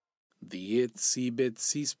 The itsy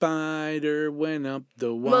bitsy spider went up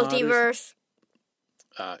the water. Multiverse.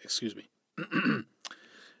 Excuse me.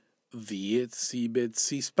 The itsy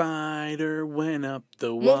bitsy spider went up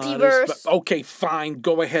the water. Multiverse. Okay, fine.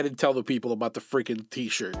 Go ahead and tell the people about the freaking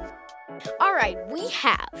t-shirt. Alright, we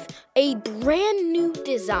have a brand new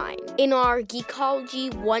design in our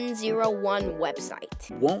Geekology 101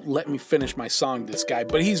 website. Won't let me finish my song, this guy,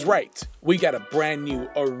 but he's right. We got a brand new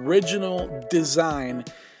original design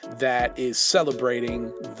that is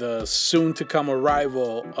celebrating the soon-to-come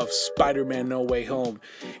arrival of Spider-Man No Way Home,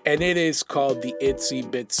 and it is called the Itsy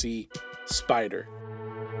Bitsy Spider.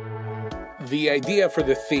 The idea for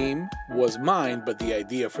the theme was mine, but the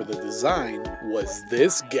idea for the design was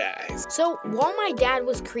this guy's. So, while my dad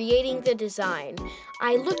was creating the design,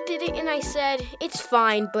 I looked at it and I said, it's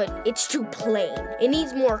fine, but it's too plain. It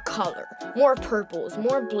needs more color, more purples,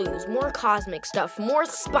 more blues, more cosmic stuff, more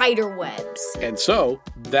spider webs. And so,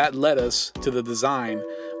 that led us to the design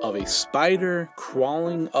of a spider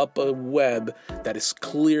crawling up a web that is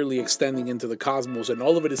clearly extending into the cosmos, and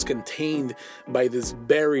all of it is contained by this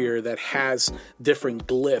barrier that has different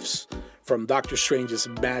glyphs from Doctor Strange's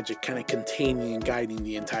magic kind of containing and guiding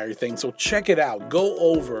the entire thing. So check it out. Go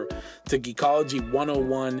over to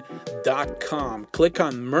Geekology101.com, click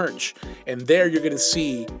on merch, and there you're going to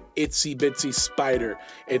see Itsy Bitsy Spider.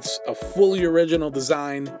 It's a fully original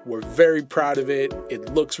design. We're very proud of it.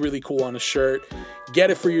 It looks really cool on a shirt.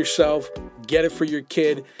 Get it for yourself, get it for your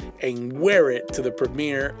kid, and wear it to the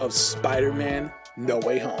premiere of Spider-Man No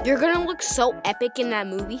Way Home. You're gonna look so epic in that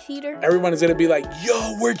movie theater. Everyone is gonna be like,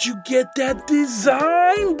 "Yo, where'd you get that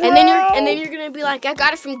design, bro?" And then you're gonna be like, "I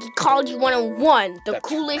got it from Geekology 101, the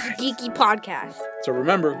coolest geeky podcast." So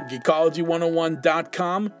remember,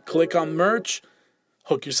 Geekology101.com. Click on merch.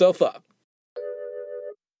 Hook yourself up.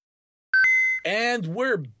 And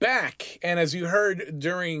we're back. And as you heard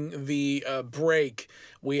during the break,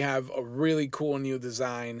 we have a really cool new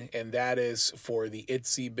design, and that is for the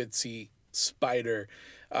Itsy Bitsy Spider.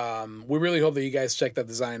 We really hope that you guys check that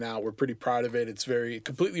design out. We're pretty proud of it. It's very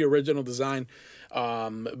completely original design,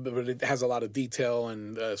 but it has a lot of detail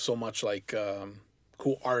and so much like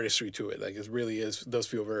cool artistry to it. Like it really does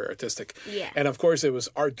feel very artistic. Yeah. And of course, it was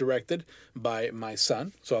art directed by my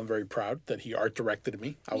son, so I'm very proud that he art directed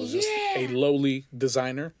me. I was just a lowly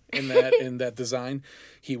designer in that design.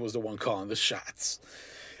 He was the one calling the shots.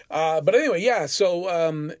 But anyway, yeah,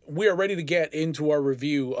 so we are ready to get into our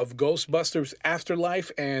review of Ghostbusters Afterlife,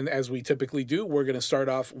 and as we typically do, we're going to start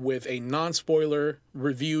off with a non-spoiler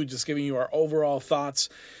review, just giving you our overall thoughts.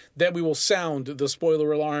 Then we will sound the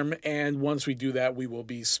spoiler alarm, and once we do that, we will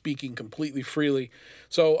be speaking completely freely.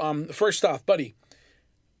 So first off, buddy,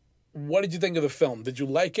 what did you think of the film? Did you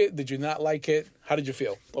like it? Did you not like it? How did you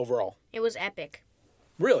feel overall? It was epic.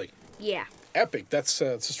 Really? Yeah. Epic. That's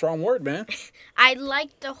a strong word, man. I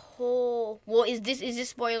liked the whole... Well, is this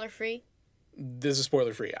spoiler free? This is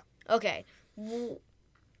spoiler free, yeah. Okay.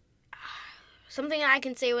 Something I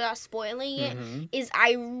can say without spoiling it is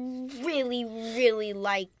I really, really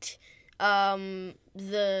liked the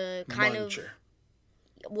kind Muncher.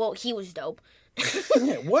 of... Well, he was dope.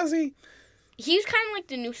 Was he? He was kind of like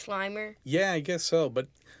the new Slimer. Yeah, I guess so, but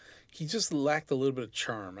he just lacked a little bit of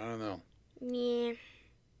charm. I don't know. Yeah.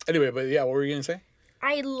 Anyway, but yeah, what were you going to say?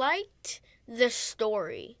 I liked the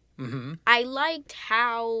story. Mm-hmm. I liked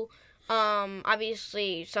how,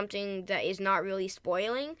 obviously, something that is not really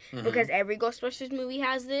spoiling, because every Ghostbusters movie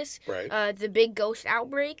has this. Right. The big ghost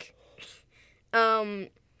outbreak. It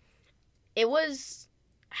was...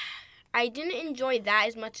 I didn't enjoy that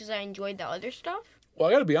as much as I enjoyed the other stuff. Well,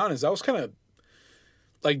 I got to be honest, that was kind of...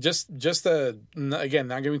 Like, just again,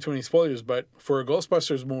 not giving too many spoilers, but for a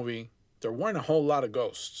Ghostbusters movie, there weren't a whole lot of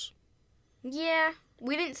ghosts. Yeah,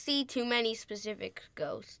 we didn't see too many specific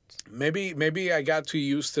ghosts. Maybe I got too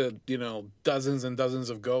used to, dozens and dozens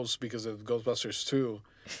of ghosts because of Ghostbusters 2.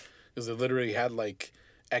 Because it literally had, like,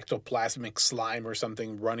 ectoplasmic slime or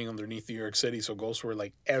something running underneath New York City, so ghosts were,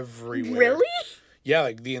 like, everywhere. Really? Yeah,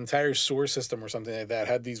 like, the entire sewer system or something like that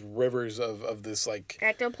had these rivers of this, like...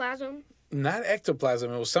 Ectoplasm? Not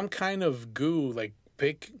ectoplasm. It was some kind of goo, like,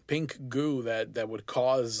 pink goo that would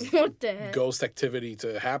cause What the heck? ghost activity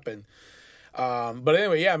to happen. But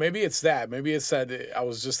anyway, yeah, maybe it's that. Maybe it's that I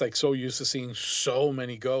was just like so used to seeing so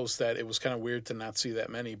many ghosts that it was kind of weird to not see that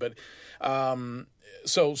many. But you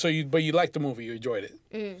liked the movie, you enjoyed it.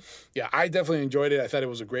 Mm. Yeah, I definitely enjoyed it. I thought it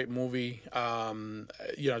was a great movie.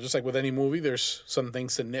 Just like with any movie, there's some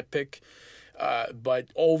things to nitpick. But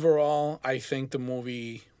overall, I think the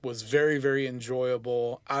movie was very, very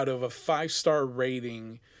enjoyable. Out of a 5-star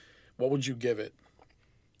rating, what would you give it?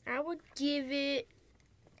 I would give it,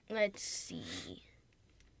 let's see,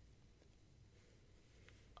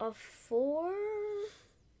 a 4?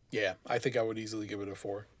 Yeah, I think I would easily give it a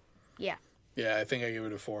 4. Yeah. Yeah, I think I give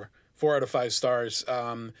it a 4. 4 out of 5 stars.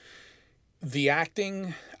 The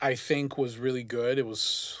acting, I think, was really good. It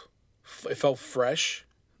felt fresh.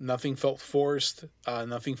 Nothing felt forced.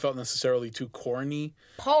 Nothing felt necessarily too corny.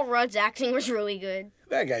 Paul Rudd's acting was really good.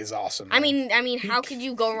 That guy's awesome. Man. I mean, how could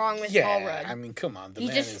you go wrong with Paul Rudd? I mean, come on, He's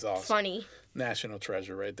man just is awesome. Funny. National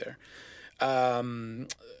treasure right there.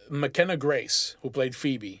 McKenna Grace, who played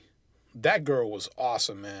Phoebe, that girl was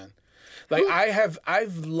awesome, man. Like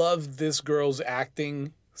I've loved this girl's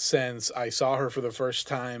acting since I saw her for the first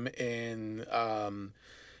time in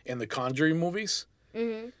the Conjuring movies.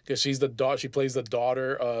 Because she plays the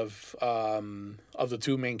daughter of the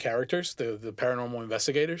two main characters, the paranormal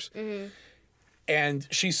investigators. And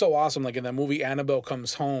she's so awesome. Like in that movie, Annabelle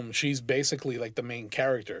Comes Home, she's basically like the main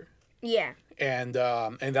character. Yeah. And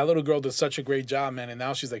that little girl did such a great job, man. And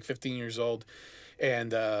now she's like 15 years old.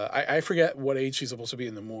 And I forget what age she's supposed to be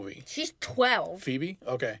in the movie. She's 12. Phoebe?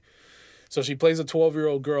 Okay. So she plays a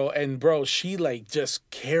 12-year-old girl. And, bro, she, like, just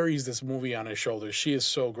carries this movie on her shoulders. She is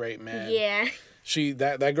so great, man. Yeah.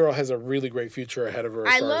 That girl has a really great future ahead of her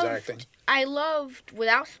as far as acting. I loved,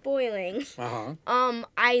 without spoiling,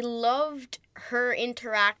 I loved her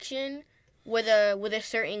interaction with a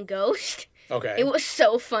certain ghost. Okay. It was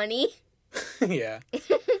so funny. Yeah.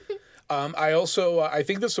 I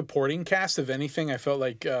think the supporting cast, if anything, I felt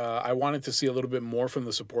like I wanted to see a little bit more from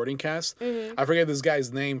the supporting cast. I forget this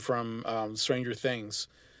guy's name from Stranger Things.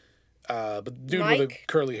 But dude Mike? with the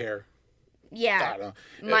curly hair. Yeah. I don't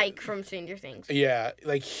know. Mike from Stranger Things. Yeah.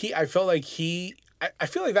 Like I feel like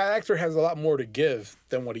that actor has a lot more to give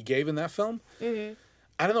than what he gave in that film. I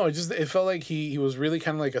don't know. It felt like he was really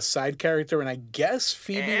kind of like a side character. And I guess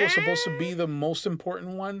Phoebe was supposed to be the most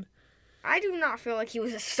important one. I do not feel like he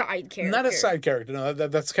was a side character. Not a side character. No,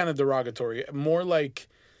 that's kind of derogatory. More like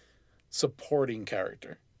supporting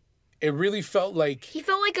character. It really felt like... He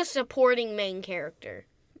felt like a supporting main character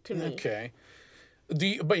to me. Okay.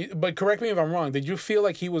 But correct me if I'm wrong. Did you feel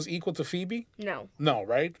like he was equal to Phoebe? No. No,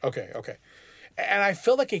 right? Okay. And I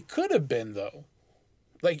feel like it could have been, though.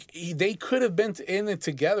 Like, they could have been in it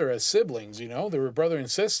together as siblings, you know? They were brother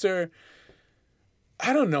and sister.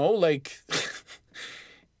 I don't know, like...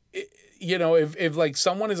 You know, if like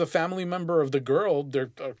someone is a family member of the girl,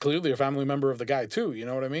 they're clearly a family member of the guy too. You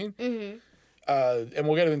know what I mean? Mm-hmm. And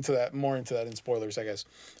we'll get into that in spoilers, I guess.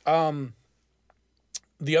 The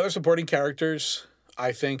other supporting characters,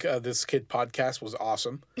 I think this kid podcast was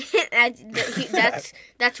awesome. that's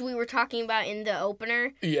what we were talking about in the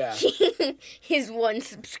opener. Yeah. His one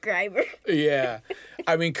subscriber. Yeah.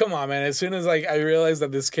 I mean, come on, man. As soon as I realized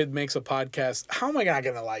that this kid makes a podcast, how am I not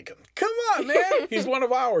going to like him? Come on, man. He's one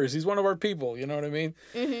of ours. He's one of our people. You know what I mean?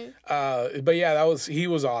 Mm-hmm. But yeah, he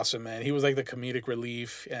was awesome, man. He was like the comedic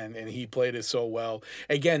relief, and he played it so well.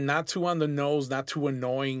 Again, not too on the nose, not too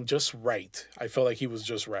annoying, just right. I felt like he was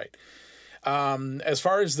just right. As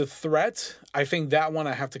far as the threat, I think that one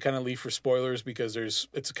I have to kind of leave for spoilers because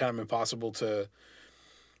it's kind of impossible to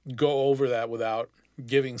go over that without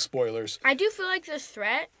giving spoilers. I do feel like the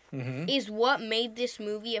threat is what made this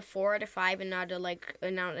movie a 4 out of 5 and not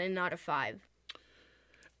a 5.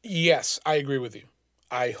 Yes, I agree with you.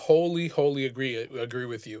 I wholly agree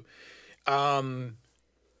with you. No,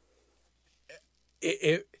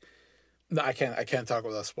 I can't talk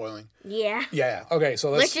without spoiling. Yeah. Yeah. Okay, so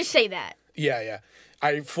let's just say that. Yeah.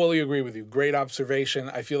 I fully agree with you. Great observation.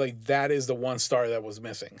 I feel like that is the one star that was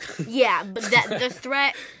missing. Yeah, but the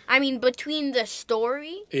threat, I mean, between the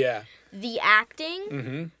story, the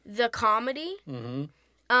acting, the comedy, the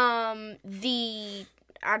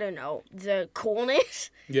coolness,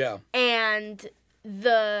 and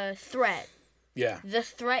the threat. Yeah. The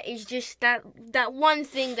threat is just that one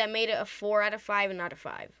thing that made it a 4 out of 5 and not a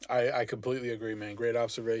 5. I completely agree, man. Great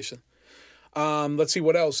observation. Let's see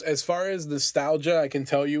what else. As far as nostalgia, I can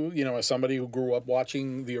tell you, as somebody who grew up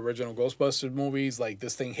watching the original Ghostbusters movies, like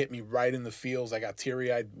this thing hit me right in the feels. I got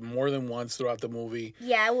teary-eyed more than once throughout the movie.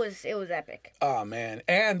 Yeah, it was epic. Oh man.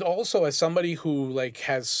 And also as somebody who like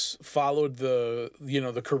has followed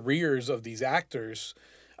the careers of these actors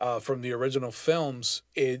from the original films,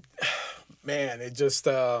 it just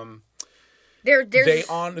the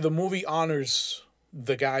movie honors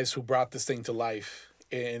the guys who brought this thing to life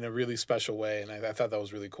in a really special way, and I thought that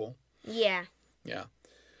was really cool. Yeah. Yeah.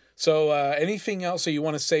 So, anything else that you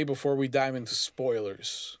want to say before we dive into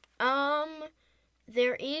spoilers?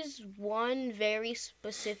 There is one very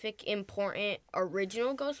specific, important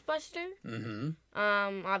original Ghostbuster. Mm-hmm.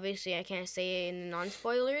 Obviously I can't say it in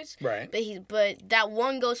non-spoilers. Right. But that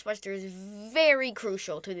one Ghostbuster is very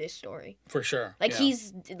crucial to this story. For sure. Like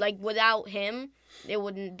he's like without him,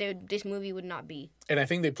 this movie would not be. And I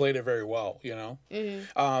think they played it very well,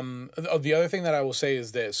 Mm-hmm. The other thing that I will say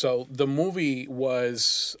is this. So the movie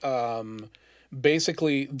was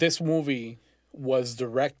basically this movie was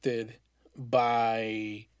directed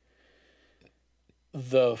by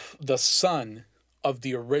the son of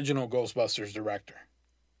the original Ghostbusters director.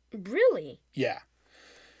 Really? Yeah.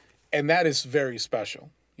 And that is very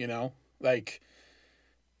special, Like,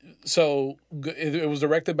 so it was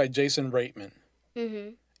directed by Jason Reitman.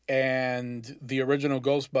 Mm-hmm. And the original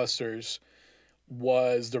Ghostbusters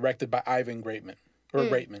was directed by Ivan Reitman.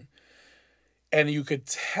 Reitman. And you could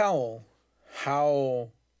tell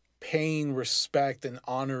how paying respect and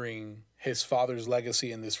honoring his father's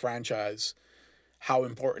legacy in this franchise, how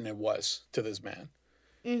important it was to this man.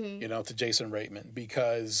 Mm-hmm. To Jason Reitman,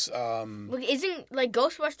 because isn't like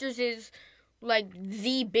Ghostbusters is like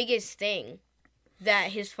the biggest thing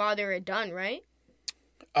that his father had done, right?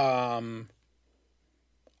 I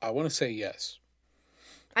want to say yes.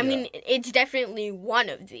 I mean, it's definitely one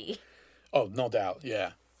of the. Oh, no doubt,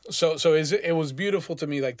 yeah. So it was beautiful to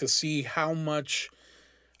me, like to see how much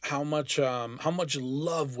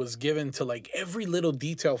love was given to like every little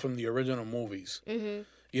detail from the original movies. Mm-hmm.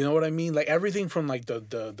 You know what I mean? Like everything from like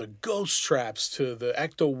the ghost traps to the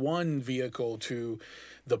Ecto-1 vehicle to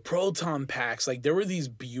the proton packs. Like there were these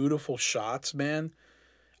beautiful shots, man.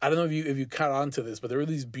 I don't know if you caught on to this, but there were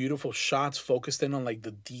these beautiful shots focused in on like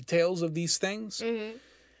the details of these things. Mm-hmm.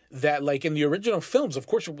 That like in the original films, of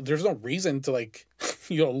course, there's no reason to like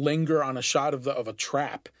linger on a shot of a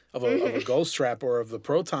trap of a ghost trap or of the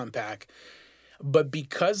proton pack. But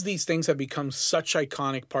because these things have become such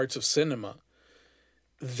iconic parts of cinema,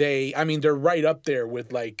 they're right up there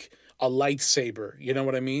with like a lightsaber. You know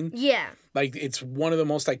what I mean? Yeah. Like it's one of the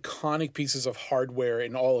most iconic pieces of hardware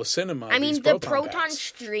in all of cinema. I mean, the proton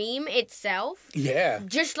stream itself. Yeah.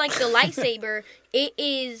 Just like the lightsaber,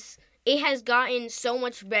 it has gotten so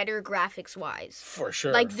much better graphics wise. For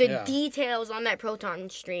sure. Like the details on that proton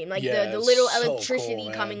stream, like the little electricity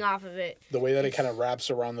cool, coming off of it. The way that it kind of wraps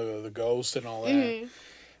around the ghost and all that. Mm-hmm.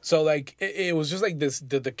 So like it was just like this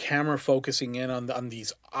the camera focusing in on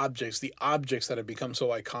these objects, the objects that have become so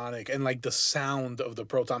iconic, and like the sound of the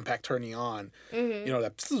proton pack turning on. Mm-hmm.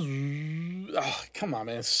 That come on,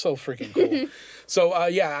 man, it's so freaking cool. So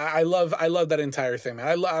I love that entire thing,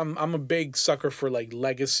 man. I'm a big sucker for like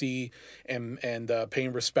legacy and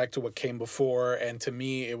paying respect to what came before, and to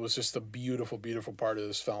me it was just a beautiful part of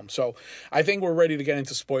this film. So I think we're ready to get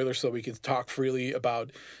into spoilers so we can talk freely about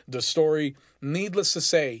the story. Needless to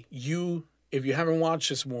say, if you haven't watched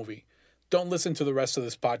this movie, don't listen to the rest of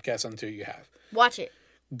this podcast until you have. Watch it.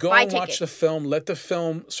 Go and watch the film. Let the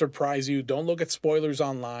film surprise you. Don't look at spoilers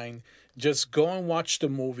online. Just go and watch the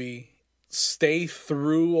movie. Stay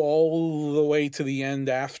through all the way to the end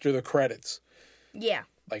after the credits. Yeah.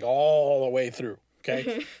 Like all the way through.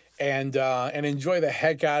 Okay? And enjoy the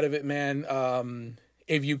heck out of it, man.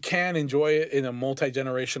 If you can, enjoy it in a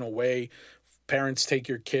multi-generational way. Parents take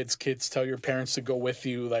your kids tell your parents to go with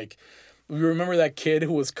you. Like, you remember that kid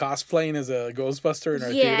who was cosplaying as a Ghostbuster in our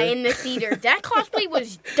theater? Yeah, in the theater. That cosplay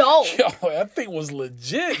was dope. Yo, that thing was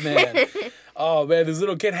legit, man. Oh, man, this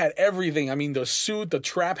little kid had everything. I mean, the suit, the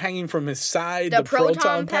trap hanging from his side, the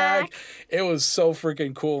proton pack. It was so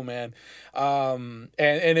freaking cool, man. And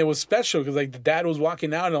it was special because like the dad was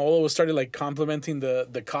walking out and all of us started like complimenting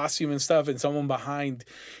the costume and stuff, and someone behind,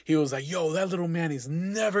 he was like, yo, that little man is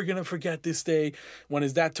never gonna forget this day when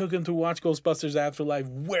his dad took him to watch Ghostbusters Afterlife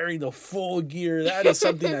wearing the full gear. That is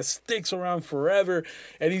something that sticks around forever.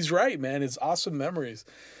 And he's right, man. It's awesome memories.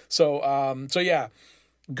 So yeah,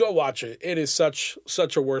 go watch it. It is such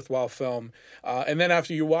a worthwhile film. And then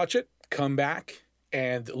after you watch it, come back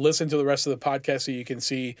and listen to the rest of the podcast so you can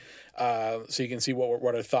see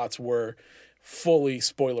what our thoughts were. Fully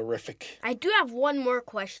spoilerific. I do have one more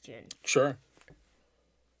question. Sure.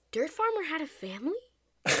 Dirt Farmer had a family?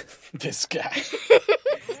 This guy.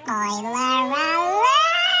 Spoiler alert!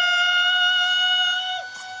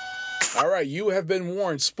 All right, you have been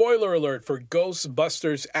warned. Spoiler alert for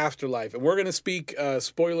Ghostbusters Afterlife. And we're going to speak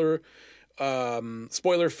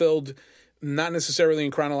spoiler-filled, not necessarily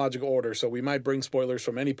in chronological order. So we might bring spoilers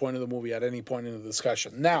from any point of the movie at any point in the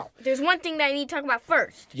discussion. Now. There's one thing that I need to talk about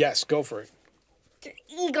first. Yes, go for it.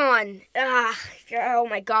 Egon. Oh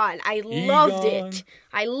my God. I loved it.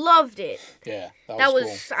 I loved it. Yeah, that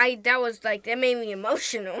was cool. That made me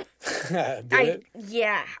emotional. Did it?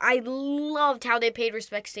 Yeah, I loved how they paid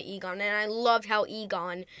respects to Egon, and I loved how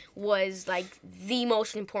Egon was like the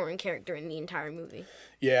most important character in the entire movie.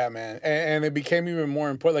 Yeah, man. And it became even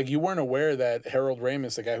more important. Like, you weren't aware that Harold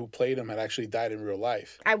Ramis, the guy who played him, had actually died in real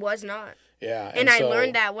life. I was not. Yeah. And I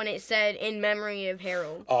learned that when it said, in memory of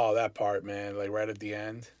Harold. Oh, that part, man. Like, right at the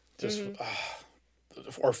end. Just,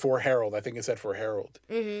 or for Harold. I think it said for Harold.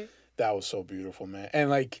 Mm-hmm. That was so beautiful, man.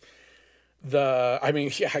 And, like,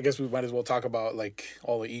 I guess we might as well talk about, like,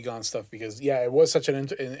 all the Egon stuff because, yeah, it was such an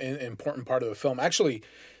important part of the film. Actually,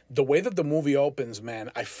 the way that the movie opens,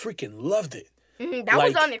 man, I freaking loved it. Mm-hmm. That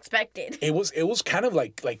was unexpected. It was kind of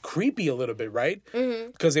like creepy a little bit, right?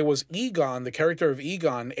 Because it was Egon, the character of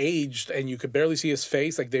Egon, aged, and you could barely see his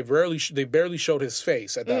face. Like they barely showed his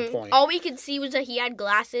face at that point. All we could see was that he had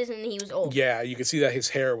glasses and he was old. Yeah, you could see that his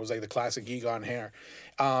hair was like the classic Egon hair,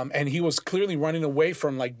 and he was clearly running away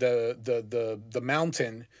from like the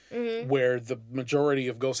mountain where the majority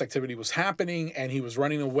of ghost activity was happening, and he was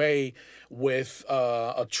running away with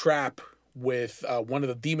a trap with one of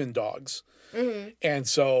the demon dogs. Mm-hmm. And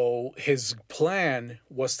so his plan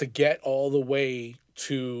was to get all the way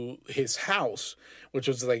to his house, which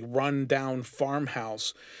was like run down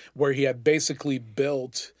farmhouse where he had basically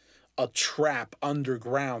built a trap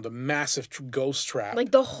underground, a massive ghost trap.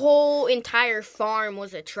 Like the whole entire farm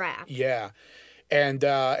was a trap. Yeah. And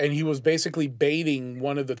he was basically baiting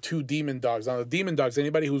one of the two demon dogs. Now, the demon dogs,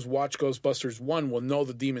 anybody who's watched Ghostbusters 1 will know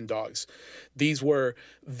the demon dogs. These were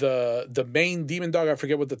the main demon dog. I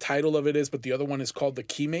forget what the title of it is, but the other one is called the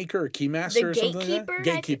Keymaker or Keymaster or something like that.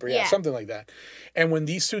 Gatekeeper, yeah, something like that. And when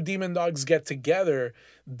these two demon dogs get together,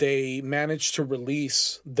 they manage to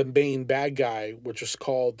release the main bad guy, which is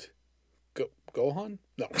called Gohan?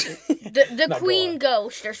 No. the Queen Gohan.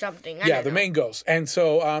 Ghost or something. I don't know. Main ghost. And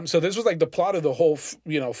so so this was like the plot of the whole,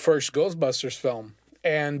 first Ghostbusters film.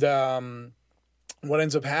 And what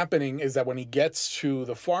ends up happening is that when he gets to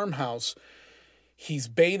the farmhouse, he's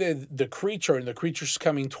baited the creature and the creature's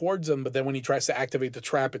coming towards him. But then when he tries to activate the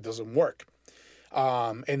trap, it doesn't work.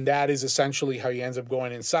 And that is essentially how he ends up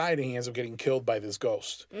going inside and he ends up getting killed by this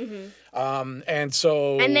ghost. Mm-hmm.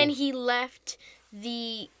 And then he left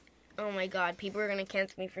the... Oh my God! People are gonna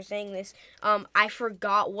cancel me for saying this. I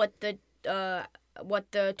forgot what the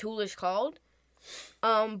tool is called.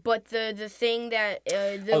 But the thing that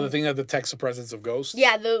the thing that detects the presence of ghosts.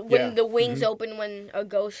 Yeah, when the wings open when a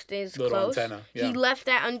ghost is little close. Antenna. Yeah. He left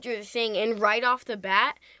that under the thing, and right off the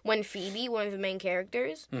bat, when Phoebe, one of the main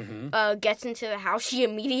characters, gets into the house, she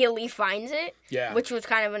immediately finds it. Yeah. Which was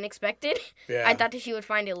kind of unexpected. Yeah. I thought that she would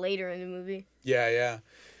find it later in the movie. Yeah, yeah.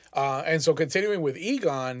 And so continuing with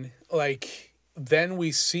Egon, like, then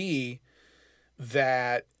we see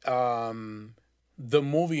that the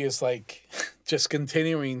movie is, like, just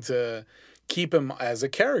continuing to keep him as a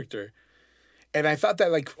character. And I thought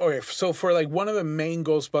that, like, okay, so for, like, one of the main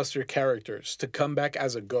Ghostbuster characters to come back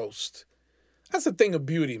as a ghost, that's a thing of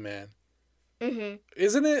beauty, man. Mm-hmm.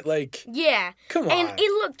 Isn't it? Like, yeah. Come on. And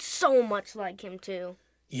it looked so much like him, too.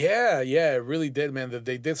 Yeah, it really did, man.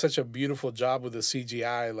 They did such a beautiful job with the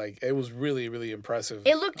CGI. Like, it was really, really impressive.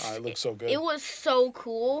 It looked so good. It was so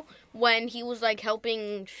cool when he was like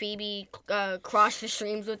helping Phoebe cross the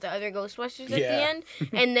streams with the other Ghostbusters at the end,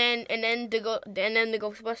 and then the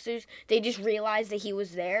Ghostbusters, they just realized that he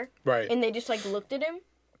was there, right? And they just like looked at him.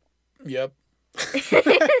 Yep.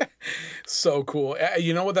 So cool.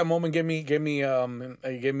 You know what that moment gave me maybe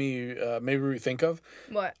we think of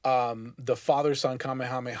what the father-son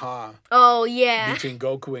Kamehameha. Oh yeah, between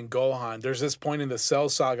Goku and Gohan. There's this point in the Cell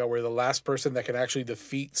saga where the last person that can actually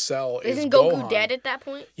defeat Cell isn't Gohan. Goku dead at that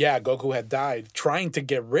point? Yeah, Goku had died trying to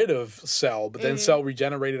get rid of Cell, but then Cell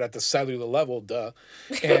regenerated at the cellular level,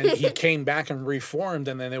 and he came back and reformed,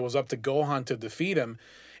 and then it was up to Gohan to defeat him,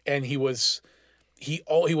 and he was he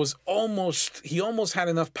almost had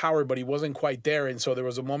enough power, but he wasn't quite there. And so there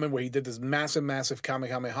was a moment where he did this massive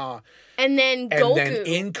Kamehameha. And then Goku. And then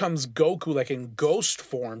in comes Goku, like in ghost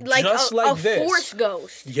form, like just like this. A force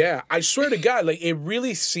ghost. Yeah, I swear to God, like it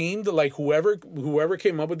really seemed like whoever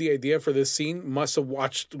came up with the idea for this scene must have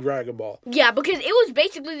watched Dragon Ball. Yeah, because it was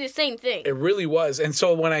basically the same thing. It really was. And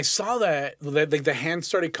so when I saw that like the hand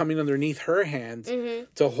started coming underneath her hand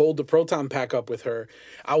to hold the proton pack up with her,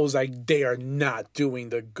 I was like, they are not doing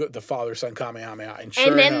the father-son Kamehameha. And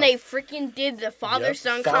sure then enough, they freaking did the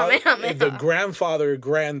father-son Kamehameha. The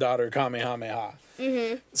grandfather-granddaughter Kamehameha.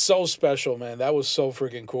 So special, man. That was so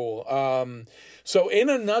freaking cool. So in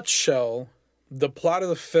a nutshell, the plot of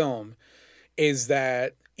the film is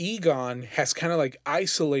that Egon has kind of like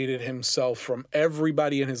isolated himself from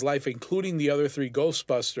everybody in his life, including the other 3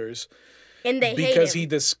 Ghostbusters. And they because hate him. he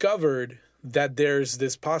discovered that there's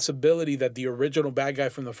this possibility that the original bad guy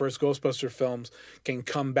from the first Ghostbuster films can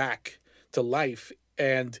come back to life.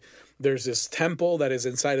 And there's this temple that is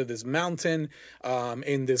inside of this mountain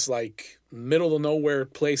in this like middle of nowhere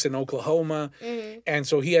place in Oklahoma. And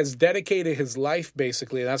so he has dedicated his life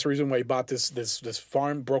basically. And that's the reason why he bought this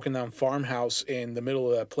broken down farmhouse in the middle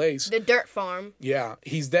of that place. The dirt farm. Yeah.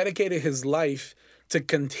 He's dedicated his life to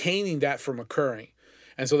containing that from occurring.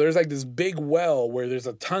 And so there's like this big well where there's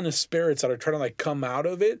a ton of spirits that are trying to like come out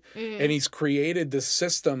of it. And he's created this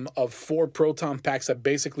system of 4 proton packs that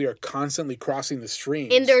basically are constantly crossing the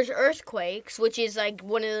streams. And there's earthquakes, which is like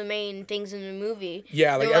one of the main things in the movie.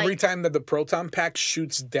 Yeah, like every time that the proton pack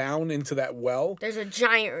shoots down into that well, there's a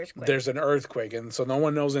giant earthquake. There's an earthquake. And so no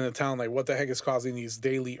one knows in the town like what the heck is causing these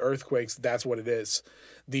daily earthquakes. That's what it is.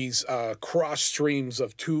 These cross streams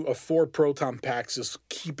of 4 proton packs just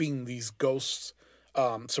keeping these ghosts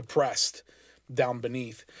suppressed down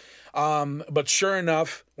beneath. But sure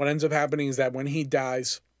enough, what ends up happening is that when he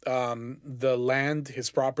dies, the land, his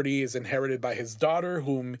property, is inherited by his daughter,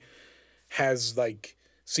 whom has like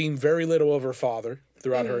seen very little of her father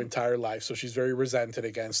throughout her entire life. So she's very resented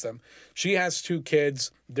against him. She has 2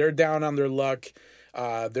 kids. They're down on their luck.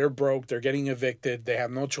 They're broke. They're getting evicted. They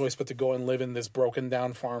have no choice but to go and live in this broken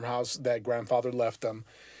down farmhouse that grandfather left them.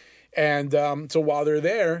 And so while they're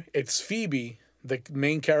there, it's Phoebe, the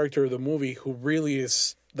main character of the movie, who really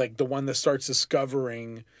is like the one that starts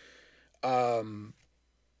discovering the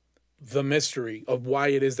mystery of why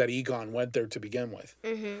it is that Egon went there to begin with.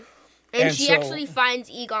 And she actually finds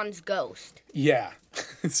Egon's ghost. Yeah.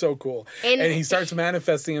 It's so cool. And he starts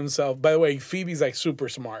manifesting himself. By the way, Phoebe's like super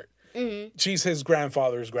smart. She's his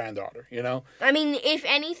grandfather's granddaughter, you know? I mean, if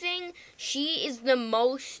anything, she is the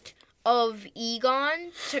most of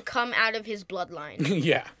Egon to come out of his bloodline.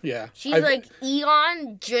 Yeah. She's like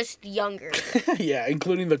Egon, just younger. Yeah,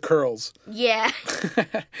 including the curls. Yeah.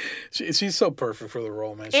 She's so perfect for the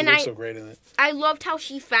role, man. She looks so great in it. I loved how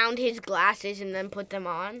she found his glasses and then put them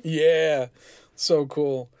on. Yeah, so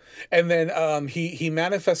cool. And then he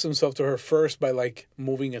manifests himself to her first by like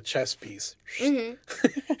moving a chess piece. I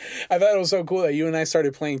thought it was so cool that you and I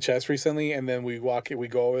started playing chess recently, and then we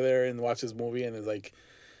go over there and watch this movie, and it's like,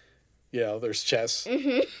 you know, there's chess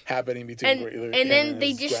happening between and then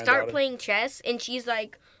they just start playing chess, and she's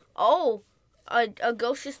like, "Oh, a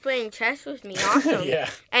ghost is playing chess with me, awesome!" Yeah.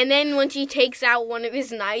 And then when she takes out one of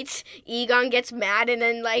his knights, Egon gets mad, and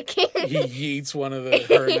then like he yeets one of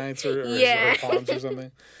her knights or her pawns or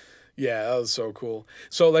something. Yeah, that was so cool.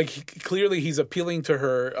 So like clearly he's appealing to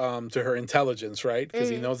her intelligence, right? Because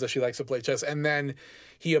he knows that she likes to play chess, and then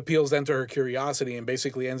he appeals then to her curiosity and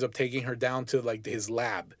basically ends up taking her down to like his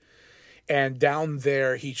lab. And down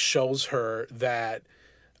there, he shows her that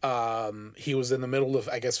he was in the middle of,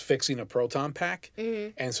 I guess, fixing a proton pack.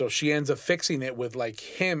 And so she ends up fixing it with, like,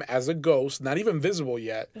 him as a ghost, not even visible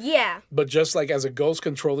yet. Yeah. But just, like, as a ghost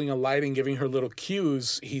controlling a light and giving her little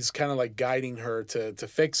cues, he's kind of, like, guiding her to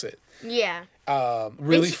fix it. Yeah.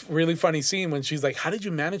 Really funny scene when she's like, how did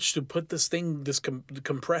you manage to put this thing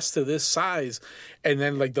compressed to this size? And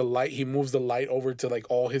then like the light, he moves the light over to like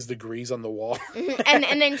all his degrees on the wall.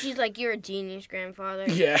 and then she's like, you're a genius, grandfather.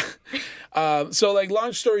 Yeah. So like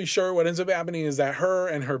long story short, what ends up happening is that her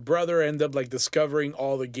and her brother end up like discovering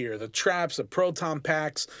all the gear, the traps, the proton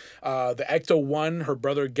packs, the Ecto-1, her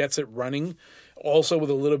brother gets it running. Also with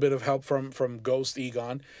a little bit of help from Ghost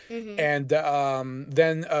Egon. And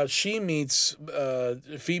then Phoebe meets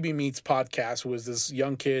Podcast, who is this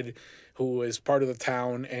young kid who is part of the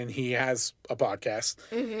town, and he has a podcast.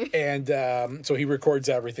 And so he records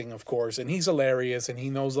everything, of course, and he's hilarious, and he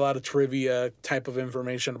knows a lot of trivia type of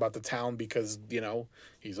information about the town because, you know,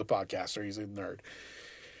 he's a podcaster, he's a nerd.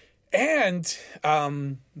 And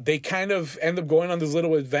they kind of end up going on this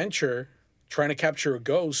little adventure trying to capture a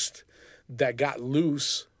ghost that got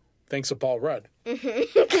loose thanks to Paul Rudd.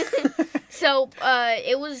 So,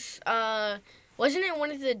 it was, wasn't it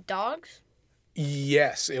one of the dogs?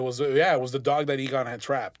 Yes, it was. Yeah, it was the dog that Egon had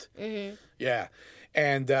trapped. Mm-hmm. Yeah,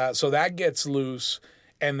 and so that gets loose,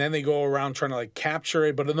 and then they go around trying to like capture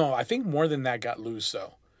it. But no, I think more than that got loose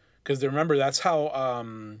though, because remember that's how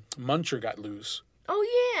Muncher got loose. Oh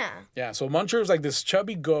yeah. Yeah, so Muncher is like this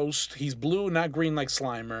chubby ghost. He's blue, not green like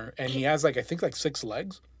Slimer, and he has like I think like 6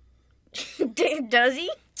 legs. Does he?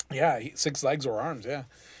 Yeah, 6 legs or arms. Yeah.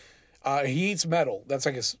 He eats metal. That's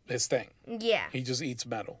like his thing. Yeah. He just eats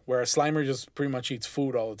metal. Whereas Slimer just pretty much eats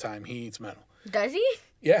food all the time. He eats metal. Does he?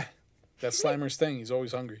 Yeah. That's Slimer's thing. He's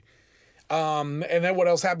always hungry. And then what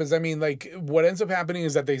else happens? I mean, like, what ends up happening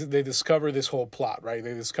is that they discover this whole plot, right?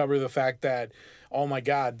 They discover the fact that, oh my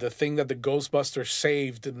God, the thing that the Ghostbusters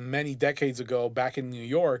saved many decades ago back in New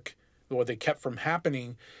York, what they kept from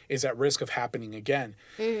happening, is at risk of happening again.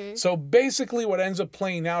 Mm-hmm. So basically what ends up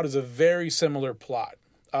playing out is a very similar plot.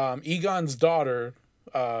 Egon's daughter,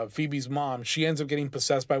 Phoebe's mom, she ends up getting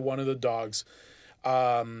possessed by one of the dogs.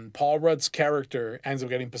 Paul Rudd's character ends up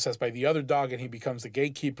getting possessed by the other dog, and he becomes the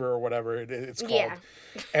gatekeeper or whatever it's called. Yeah.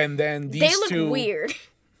 And then these they look weird.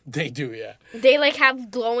 They do, yeah. They like have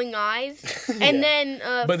glowing eyes, and yeah.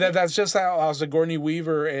 Then. But that's just how Sigourney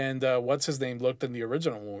Weaver and what's his name looked in the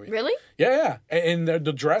original movie. Really? Yeah. And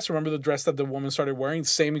the dress. Remember the dress that the woman started wearing?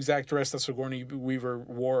 Same exact dress that Sigourney Weaver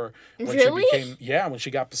wore when really? when she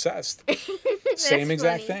got possessed. Same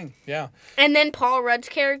exact thing. Yeah. And then Paul Rudd's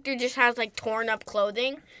character just has like torn up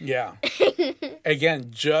clothing. Yeah. Again,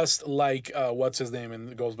 just like what's his name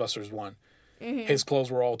in Ghostbusters 1. Mm-hmm. His clothes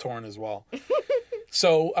were all torn as well.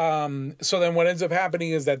 So then what ends up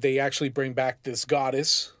happening is that they actually bring back this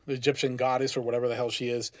goddess, the Egyptian goddess or whatever the hell she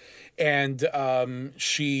is, and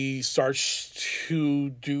she starts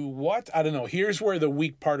to do what? I don't know. Here's where the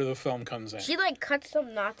weak part of the film comes in. She like cuts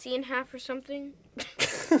some Nazi in half or something.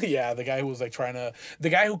 Yeah, the guy who was like the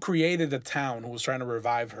guy who created the town who was trying to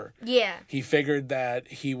revive her. Yeah. He figured that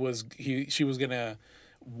she was gonna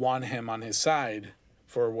want him on his side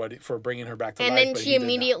for bringing her back to life. And then she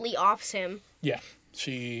immediately offs him. Yeah.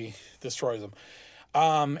 She destroys them.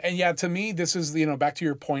 And yeah, to me, this is, back to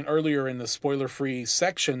your point earlier in the spoiler-free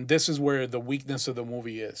section, this is where the weakness of the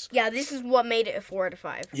movie is. Yeah, this is what made it a 4 out of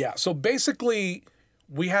 5. Yeah, so basically,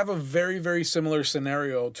 we have a very, very similar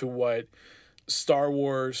scenario to what Star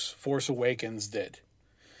Wars Force Awakens did.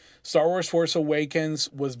 Star Wars Force Awakens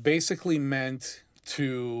was basically meant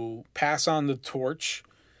to pass on the torch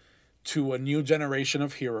to a new generation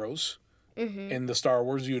of heroes in the Star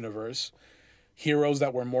Wars universe. Heroes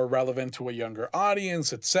that were more relevant to a younger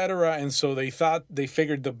audience, etc. And so they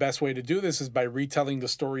figured the best way to do this is by retelling the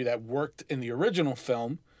story that worked in the original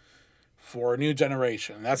film for a new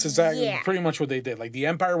generation. That's exactly pretty much what they did. Like, the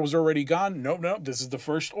Empire was already gone. Nope, this is the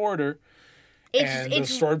First Order. The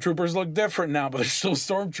Stormtroopers look different now, but they're still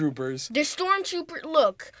Stormtroopers. The Stormtrooper,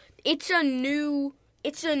 look, it's a new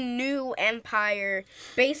Empire.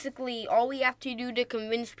 Basically, all we have to do to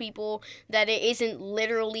convince people that it isn't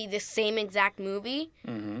literally the same exact movie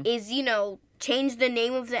is, change the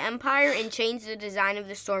name of the Empire and change the design of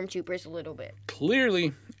the Stormtroopers a little bit.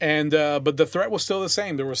 Clearly. And but the threat was still the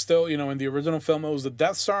same. There was still, in the original film, it was the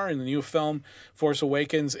Death Star. In the new film, Force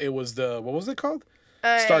Awakens, it was what was it called?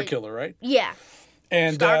 Starkiller, right? Yeah.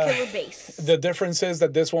 And Starkiller Base. The difference is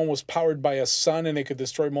that this one was powered by a sun and it could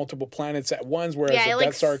destroy multiple planets at once, whereas the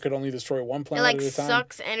Death Star could only destroy one planet at a time. It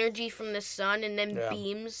sucks energy from the sun and then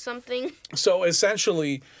beams something. So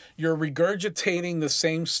essentially, you're regurgitating the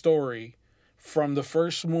same story from the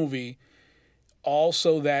first movie,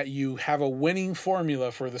 also that you have a winning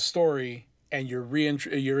formula for the story, and you're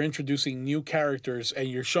introducing new characters, and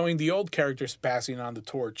you're showing the old characters passing on the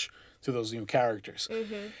torch to those new characters.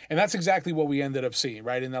 And that's exactly what we ended up seeing,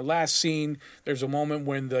 right? In the last scene, there's a moment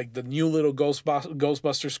when the new little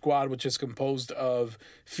Ghostbuster squad, which is composed of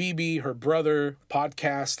Phoebe, her brother,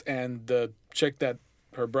 Podcast, and the chick that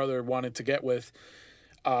her brother wanted to get with,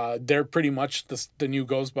 they're pretty much the new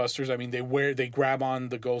Ghostbusters. I mean, they grab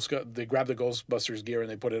the Ghostbusters gear and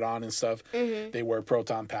they put it on and stuff. They wear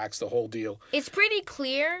proton packs, the whole deal. It's pretty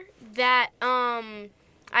clear that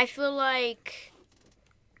I feel like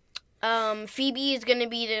Phoebe is gonna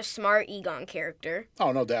be the smart Egon character.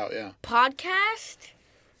 Oh, no doubt, yeah. Podcast,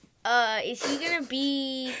 is he gonna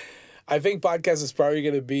be? I think Podcast is probably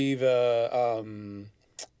gonna be the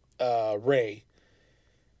Ray.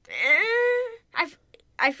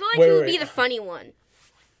 I feel like he would be the funny one.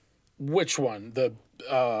 Which one? The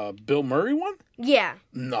Bill Murray one? Yeah.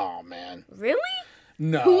 No, man. Really?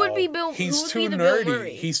 No. Who would be Bill? He's too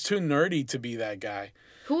nerdy. He's too nerdy to be that guy.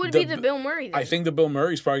 Who would be the Bill Murray then? I think the Bill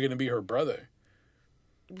Murray's probably going to be her brother.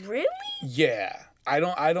 Really? Yeah. I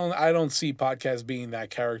don't see Podcast being that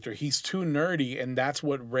character. He's too nerdy, and that's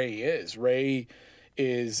what Ray is. Ray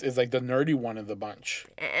is like the nerdy one of the bunch.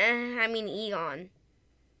 I mean, Egon.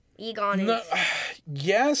 Egon is... No,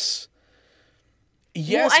 yes.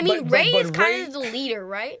 Yes, well, I mean, Ray is kind of the leader,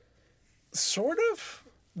 right? Sort of.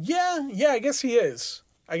 Yeah, I guess he is.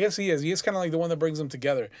 He is kind of like the one that brings them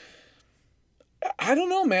together. I don't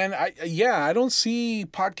know, man. I don't see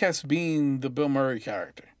Podcast being the Bill Murray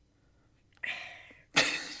character.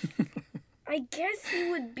 I guess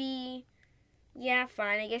he would be... Yeah,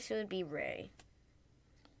 fine. I guess it would be Ray.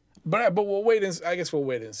 But we'll wait and... I guess we'll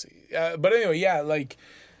wait and see. But anyway, yeah, like,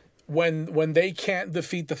 when they can't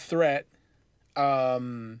defeat the threat,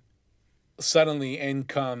 suddenly in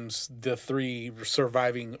comes the 3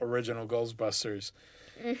 surviving original Ghostbusters.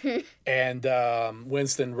 Mm-hmm. And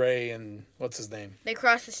Winston, Ray, and what's his name? They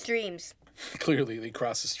cross the streams. Clearly, they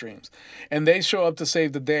cross the streams. And they show up to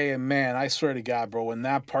save the day, and man, I swear to God, bro, when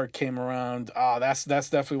that part came around, that's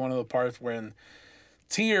definitely one of the parts when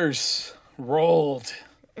tears rolled.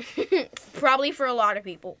 Probably for a lot of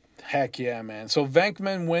people. Heck yeah, man. So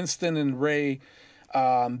Venkman, Winston, and Ray,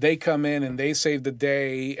 they come in and they save the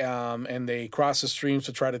day, and they cross the streams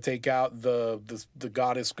to try to take out the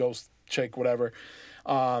goddess ghost chick, whatever.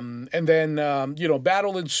 And then,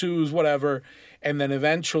 battle ensues, whatever. And then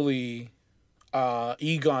eventually,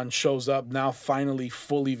 Egon shows up, now finally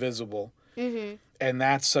fully visible. Mm-hmm. And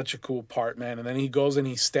that's such a cool part, man. And then he goes and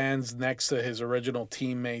he stands next to his original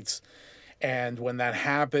teammates. And when that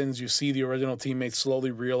happens, you see the original teammates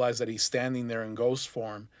slowly realize that he's standing there in ghost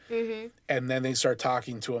form. Mm-hmm. And then they start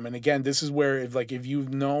talking to him. And again, this is where, if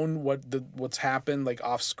you've known what's happened, like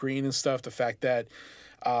off screen and stuff, the fact that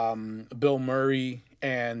Bill Murray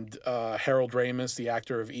and Harold Ramis, the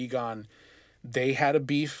actor of Egon, they had a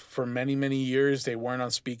beef for many, many years. They weren't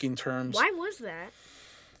on speaking terms. Why was that?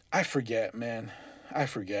 I forget, man. I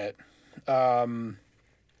forget. But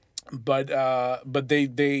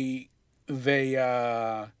they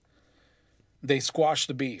squashed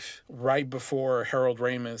the beef right before Harold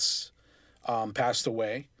Ramis passed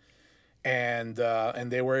away, and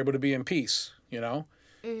they were able to be in peace.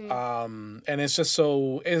 Mm-hmm. And it's just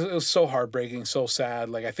it was so heartbreaking, so sad.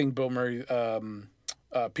 Like, I think Bill Murray,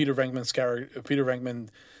 Peter Venkman's character, Peter Venkman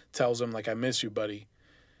tells him, like, I miss you, buddy.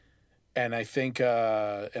 And I think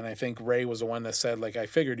Ray was the one that said, like, I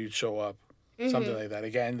figured you'd show up. Mm-hmm. Something like that.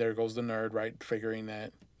 Again, there goes the nerd, right? Figuring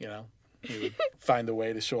that, he would find a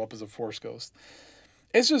way to show up as a Force ghost.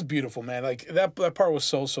 It's just beautiful, man. Like, that part was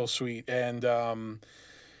so sweet. And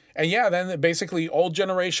yeah, then basically old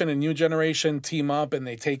generation and new generation team up, and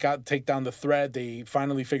they take down the threat. They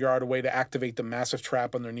finally figure out a way to activate the massive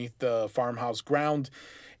trap underneath the farmhouse ground,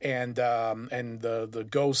 and the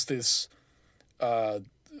ghost is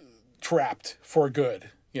trapped for good.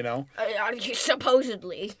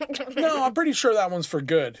 Supposedly. No, I'm pretty sure that one's for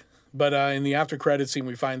good. But in the after credit scene,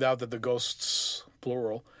 we find out that the ghosts,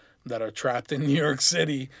 plural, that are trapped in New York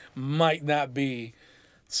City might not be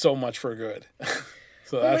so much for good.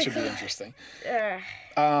 So that should be interesting.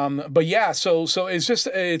 But yeah, so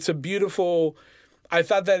it's a beautiful. I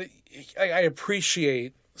thought that I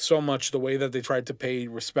appreciate so much the way that they tried to pay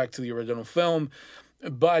respect to the original film,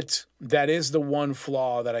 but that is the one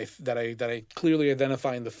flaw that I clearly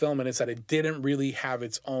identify in the film, and it's that it didn't really have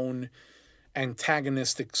its own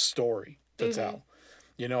antagonistic story to tell.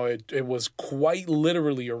 It was quite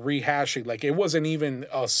literally a rehashing. Like, it wasn't even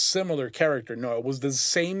a similar character. No, it was the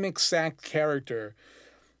same exact character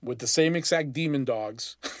with the same exact demon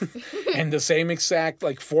dogs and the same exact,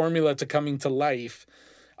 like, formula to coming to life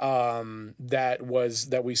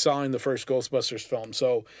that we saw in the first Ghostbusters film.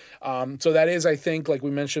 So that is, I think, like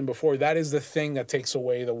we mentioned before, that is the thing that takes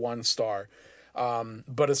away the 1 star.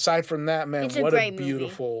 But aside from that, man, what a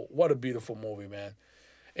beautiful movie, man.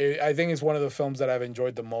 I think it's one of the films that I've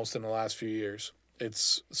enjoyed the most in the last few years.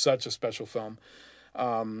 It's such a special film.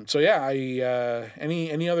 So yeah,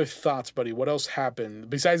 any other thoughts, buddy? What else happened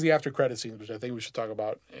besides the after credit scenes, which I think we should talk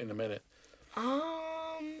about in a minute?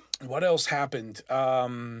 What else happened?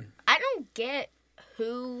 I don't get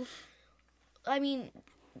who. I mean,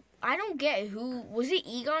 I don't get who. Was it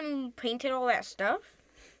Egon who painted all that stuff?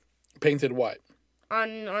 Painted what?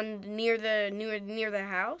 On near the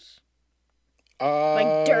house.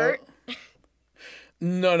 Like dirt.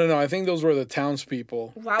 No. I think those were the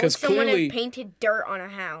townspeople. Why would someone have painted dirt on a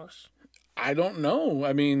house? I don't know.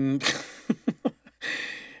 I mean,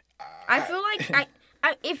 I feel like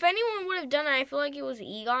if anyone would have done it, I feel like it was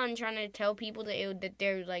Egon trying to tell people that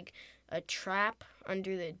there's like a trap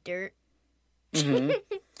under the dirt. Mm-hmm.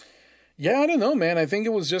 Yeah, I don't know, man. I think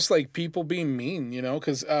it was just like people being mean, you know,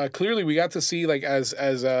 because clearly we got to see like as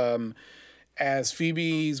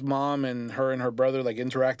Phoebe's mom and her brother like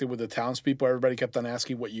interacted with the townspeople. Everybody kept on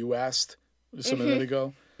asking what you asked just a minute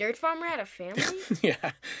ago. Dirt Farmer had a family?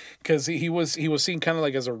 Yeah, because he was seen kind of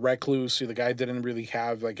like as a recluse. The guy didn't really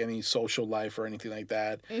have like any social life or anything like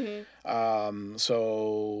that.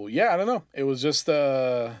 So yeah, I don't know. It was just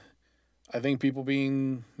I think people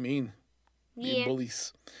being mean, being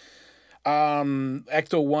bullies.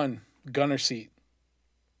 Ecto 1 gunner seat.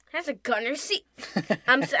 Has a gunner seat.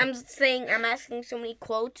 I'm asking so many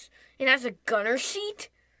quotes. It has a gunner seat.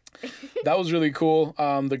 That was really cool.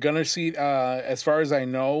 The gunner seat, as far as I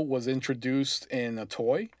know, was introduced in a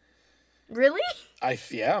toy. Really?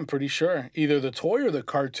 I'm pretty sure. Either the toy or the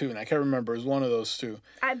cartoon. I can't remember. It was one of those two.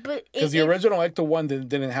 Because the original Ecto 1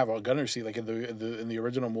 didn't have a gunner seat like in the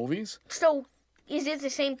original movies. So, is it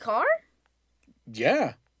the same car?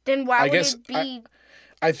 Yeah. Then why would it be...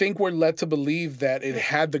 I think we're led to believe that it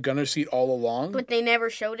had the gunner seat all along. But they never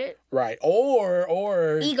showed it? Right.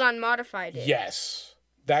 Or... Egon modified it. Yes.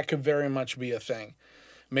 That could very much be a thing.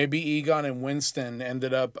 Maybe Egon and Winston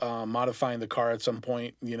ended up modifying the car at some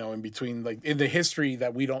point, in between, like, in the history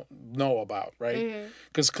that we don't know about, right?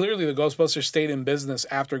 Because clearly the Ghostbusters stayed in business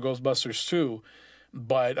after Ghostbusters 2,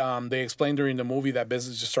 but they explained during the movie that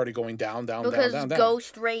business just started going down. Because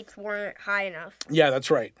ghost rates weren't high enough. Yeah, that's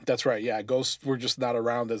right. Yeah, ghosts were just not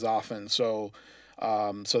around as often, so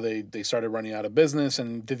they started running out of business.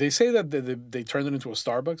 And did they say that they turned it into a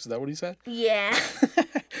Starbucks? Is that what he said? Yeah.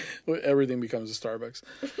 Everything becomes a Starbucks.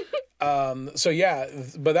 So yeah,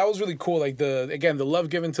 but that was really cool. Like the love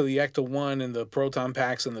given to the Ecto 1 and the proton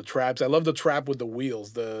packs and the traps. I love the trap with the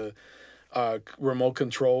wheels, the remote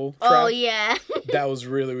control trap. Oh yeah. That was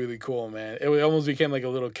really, really cool, man. It almost became like a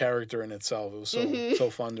little character in itself. It was so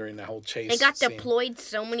fun during that whole chase. It got scene. Deployed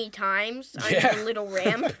so many times on the little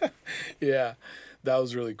ramp. Yeah, that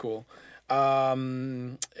was really cool.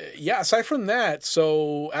 Aside from that,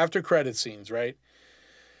 so after credit scenes, right?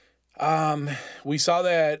 We saw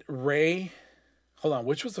that Ray... Hold on,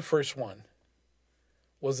 which was the first one?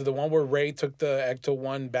 Was it the one where Ray took the Ecto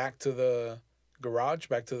 1 back to the garage,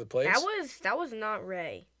 back to the place? That was not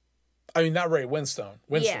Ray. I mean, not Ray, Winston.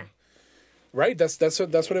 Yeah. Right? That's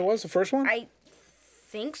what it was, the first one? I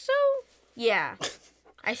think so. Yeah.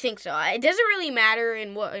 I think so. It doesn't really matter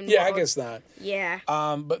in what... I guess not. Yeah.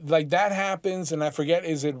 But like that happens, and I forget,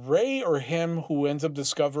 is it Ray or him who ends up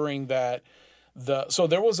discovering that so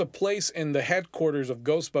there was a place in the headquarters of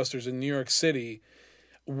Ghostbusters in New York City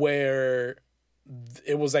where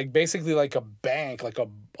it was like basically like a bank, like a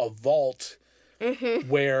vault,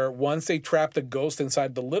 where once they trapped the ghost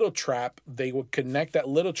inside the little trap, they would connect that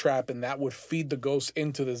little trap and that would feed the ghost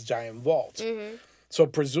into this giant vault. So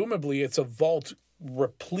presumably it's a vault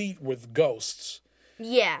replete with ghosts.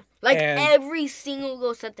 Yeah. Like every single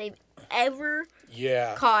ghost that they've ever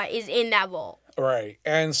caught is in that vault. Right.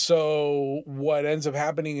 And so what ends up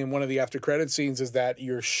happening in one of the after credit scenes is that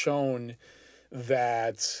you're shown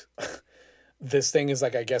that this thing is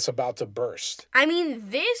like, I guess, about to burst. I mean,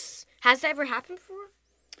 has that ever happened before?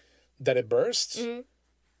 That it bursts?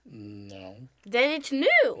 No. Then it's new.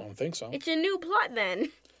 I don't think so. It's a new plot then.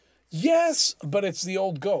 Yes, but it's the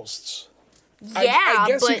old ghosts. Yeah, I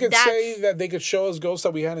guess you could say that they could show us ghosts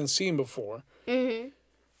that we hadn't seen before.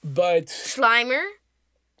 But...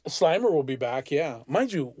 Slimer will be back, yeah.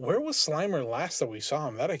 Mind you, where was Slimer last that we saw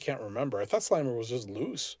him? That I can't remember. I thought Slimer was just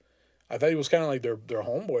loose. I thought he was kind of like their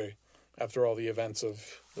homeboy after all the events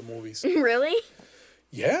of the movies. Really?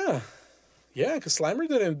 Yeah. Yeah, because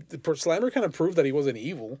Slimer kind of proved that he wasn't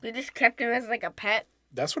evil. They just kept him as like a pet?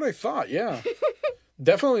 That's what I thought, yeah.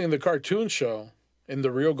 Definitely in the cartoon show. In the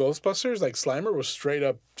real Ghostbusters, like Slimer was straight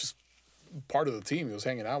up just part of the team. He was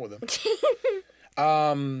hanging out with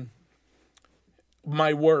him.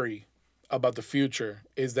 My worry about the future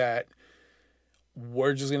is that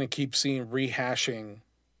we're just going to keep seeing rehashing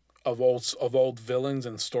of old villains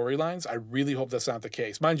and storylines. I really hope that's not the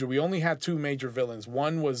case. Mind you, we only had two major villains.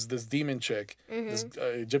 One was this demon chick, this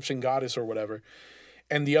Egyptian goddess or whatever,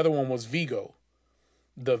 and the other one was Vigo,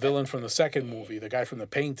 the villain from the second movie, the guy from the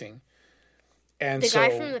painting. And guy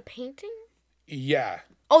from the painting? Yeah.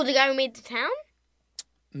 Oh, the guy who made the town?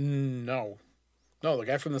 No, the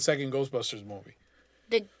guy from the second Ghostbusters movie.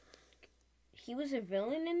 He was a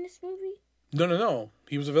villain in this movie? No.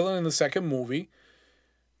 He was a villain in the second movie.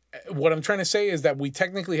 What I'm trying to say is that we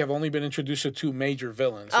technically have only been introduced to two major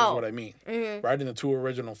villains, is what I mean. Right? In the two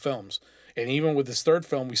original films. And even with this third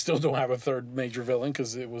film, we still don't have a third major villain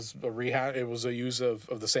because it was a use of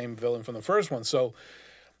the same villain from the first one. So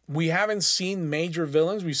We haven't seen major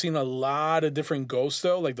villains. We've seen a lot of different ghosts,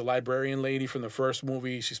 though, like the librarian lady from the first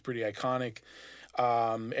movie. She's pretty iconic.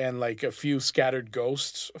 And like a few scattered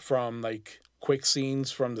ghosts from like quick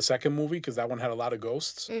scenes from the second movie, because that one had a lot of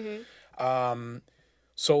ghosts.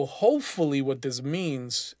 So hopefully what this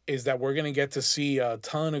means is that we're going to get to see a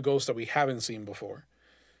ton of ghosts that we haven't seen before.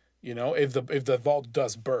 You know, if the vault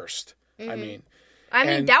does burst, I mean,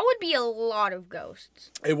 that would be a lot of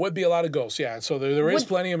ghosts. It would be a lot of ghosts, yeah. So there is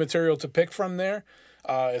plenty of material to pick from there,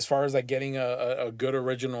 as far as like getting a good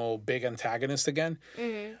original big antagonist again.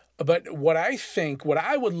 But what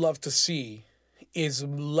I would love to see is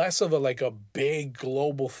less of a big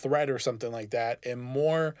global threat or something like that, and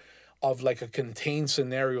more of like a contained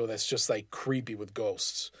scenario that's just like creepy with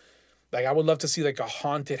ghosts. Like I would love to see like a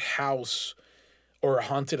haunted house or a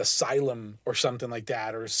haunted asylum or something like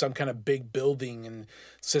that, or some kind of big building and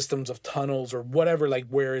systems of tunnels or whatever, like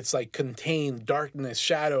where it's like contained darkness,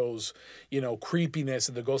 shadows, creepiness,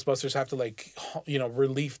 and the Ghostbusters have to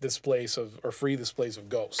relieve this place or free this place of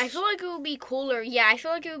ghosts. I feel like it would be cooler. Yeah, I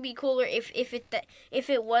feel like it would be cooler if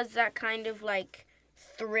it was that kind of like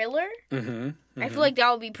thriller. I feel like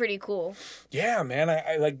that would be pretty cool. Yeah, man.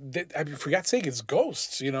 I for God's sake, it's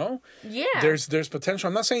ghosts, Yeah. There's potential.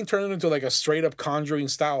 I'm not saying turn it into like a straight up Conjuring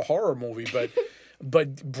style horror movie, but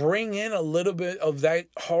but bring in a little bit of that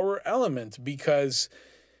horror element, because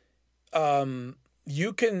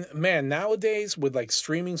you can, man, nowadays with like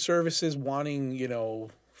streaming services wanting,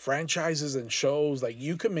 franchises and shows, like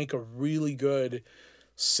you can make a really good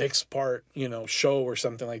 6-part, show or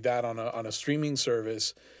something like that on a streaming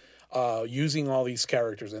service, using all these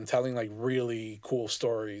characters and telling like really cool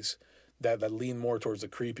stories that lean more towards the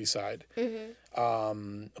creepy side.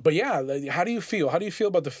 But yeah, how do you feel? How do you feel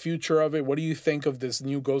about the future of it? What do you think of this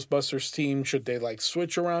new Ghostbusters team? Should they like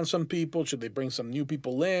switch around some people? Should they bring some new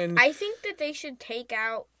people in? I think that they should take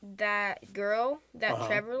out that girl that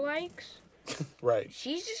Trevor likes. Right.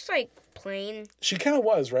 She's just like plain. She kind of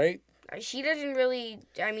was, right? She doesn't really,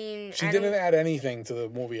 she didn't add anything to the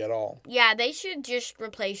movie at all. Yeah, they should just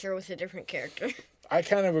replace her with a different character. I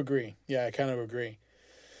kind of agree. Yeah, I kind of agree.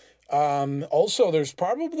 Also, there's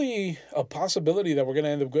probably a possibility that we're going to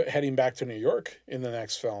end up heading back to New York in the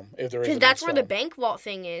next film, if there is. Because that's where the bank vault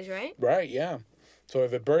thing is, right? Right, yeah. So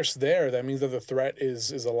if it bursts there, that means that the threat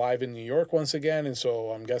is alive in New York once again, and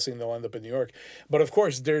so I'm guessing they'll end up in New York. But of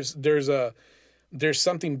course, there's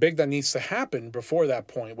something big that needs to happen before that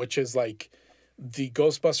point, which is like the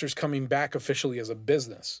Ghostbusters coming back officially as a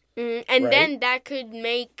business. And right? Then that could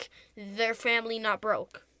make their family not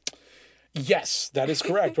broke. Yes, that is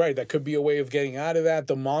correct, right? That could be a way of getting out of that.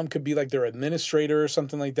 The mom could be like their administrator or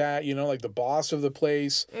something like that, like the boss of the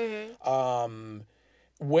place.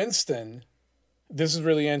 Winston, this is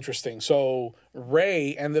really interesting. So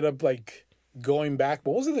Ray ended up like going back.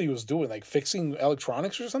 What was it that he was doing? Like fixing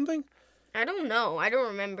electronics or something? I don't know. I don't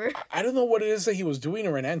remember. I don't know what it is that he was doing,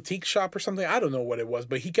 or an antique shop or something. I don't know what it was,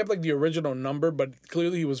 but he kept like the original number, but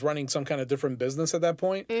clearly he was running some kind of different business at that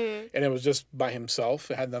point, and it was just by himself.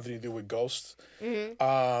 It had nothing to do with ghosts. It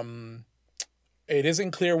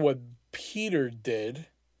isn't clear what Peter did.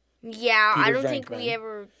 Yeah, I don't think we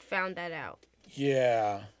ever found that out.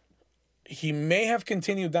 Yeah. He may have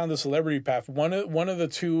continued down the celebrity path. One of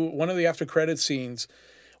the after credit scenes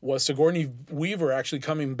was Sigourney Weaver actually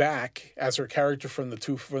coming back as her character from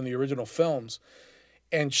the original films,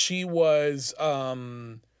 and she was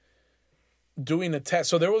doing a test.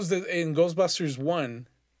 So there was in Ghostbusters 1,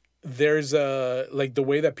 there's like the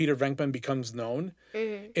way that Peter Venkman becomes known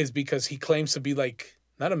is because he claims to be like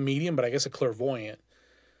not a medium, but I guess a clairvoyant.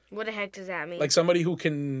 What the heck does that mean? Like somebody who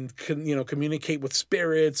can communicate with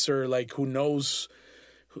spirits, or like who knows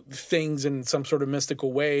things in some sort of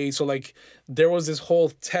mystical way. So like there was this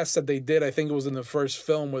whole test that they did, I think it was in the first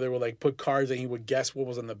film, where they would like put cards and he would guess what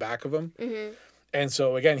was on the back of them. And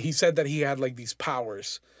so again, he said that he had like these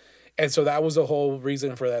powers, and so that was the whole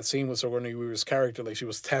reason for that scene with Sigourney Weaver's character. Like she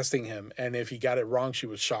was testing him, and if he got it wrong, she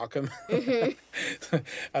would shock him. I thought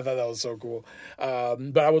that was so cool.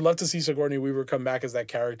 But I would love to see Sigourney Weaver come back as that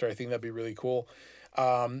character. I think that'd be really cool.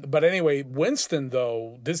 But anyway, Winston,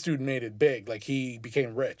 though, this dude made it big. Like, he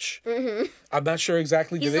became rich. I'm not sure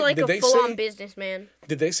exactly. He's like a full-on businessman.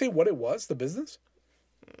 Did they say what it was, the business?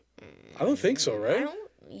 I don't think so, right?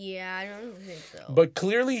 I don't think so. But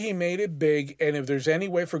clearly he made it big, and if there's any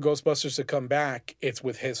way for Ghostbusters to come back, it's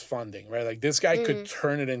with his funding, right? Like, this guy could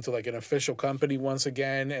turn it into, like, an official company once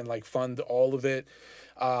again and, like, fund all of it.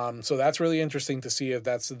 So that's really interesting to see if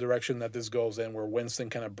that's the direction that this goes in, where Winston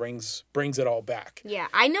kind of brings it all back. Yeah,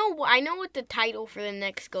 I know what the title for the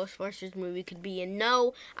next Ghostbusters movie could be. And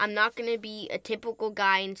no, I'm not going to be a typical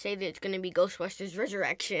guy and say that it's going to be Ghostbusters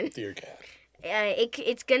Resurrection. Dear God.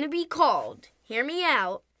 It's going to be called, hear me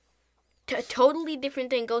out, totally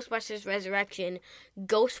different than Ghostbusters Resurrection,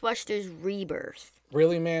 Ghostbusters Rebirth.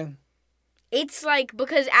 Really, man? It's like,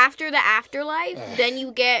 because after the afterlife, then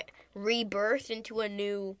you get rebirthed into a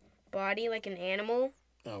new body, like an animal.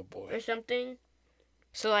 Oh, boy. Or something.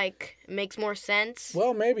 So, like, it makes more sense.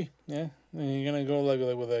 Well, maybe. Yeah. You're going to go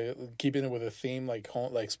like keeping it with a theme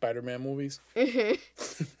like Spider-Man movies?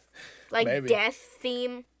 Mm-hmm. Like maybe. Death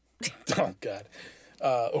theme. Oh, God.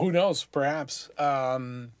 Who knows? Perhaps.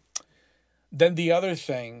 Then the other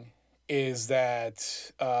thing is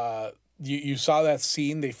that you saw that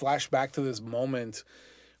scene. They flash back to this moment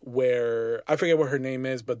where I forget what her name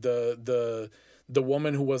is, but the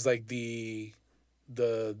woman who was like the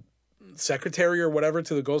secretary or whatever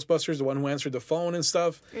to the Ghostbusters, the one who answered the phone and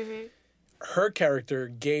stuff. Mm-hmm. Her character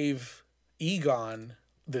gave Egon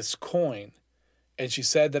this coin, and she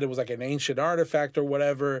said that it was like an ancient artifact or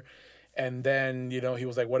whatever. And then, he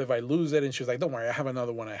was like, what if I lose it? And she was like, don't worry, I have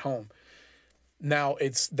another one at home. Now,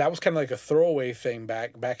 that was kind of like a throwaway thing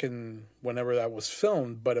back in whenever that was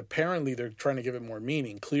filmed, but apparently they're trying to give it more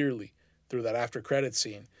meaning, clearly, through that after credit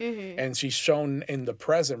scene. Mm-hmm. And she's shown in the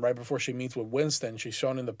present, right before she meets with Winston, she's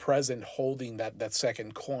shown in the present holding that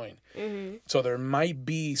second coin. Mm-hmm. So there might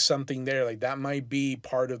be something there, like that might be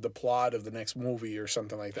part of the plot of the next movie or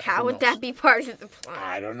something like that. How would that be part of the plot?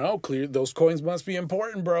 I don't know. Those coins must be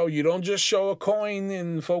important, bro. You don't just show a coin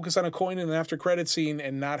and focus on a coin in an after credit scene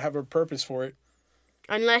and not have a purpose for it.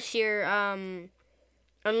 Unless you're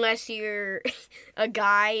a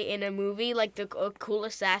guy in a movie, like the cool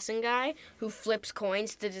assassin guy who flips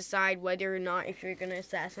coins to decide whether or not if you're going to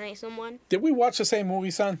assassinate someone. Did we watch the same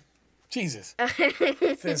movie, son? Jesus.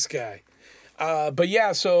 This guy. But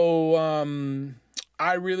yeah, so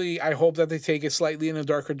I hope that they take it slightly in a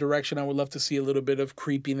darker direction. I would love to see a little bit of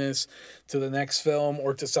creepiness to the next film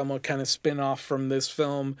or to some kind of spin-off from this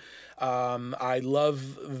film. I love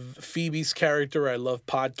Phoebe's character. I love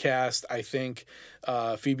Podcast. I think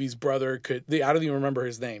Phoebe's brother I don't even remember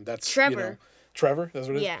his name. That's Trevor. Trevor, that's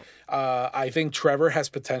what it is? Yeah. I think Trevor has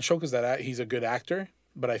potential because he's a good actor,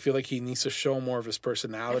 but I feel like he needs to show more of his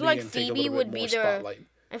personality and take a little bit more spotlight.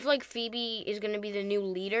 I feel like Phoebe is going to be the new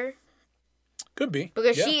leader. Could be.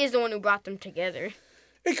 Because she is the one who brought them together.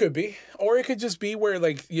 It could be. Or it could just be where,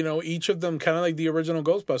 like, each of them, kind of like the original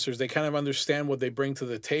Ghostbusters, they kind of understand what they bring to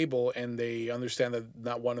the table, and they understand that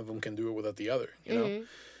not one of them can do it without the other, know?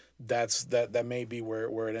 That may be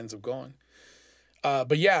where it ends up going.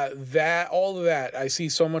 But yeah, all of that, I see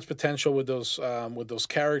so much potential with those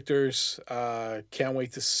characters. Can't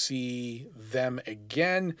wait to see them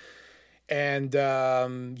again. And,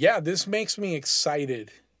 this makes me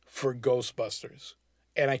excited for Ghostbusters.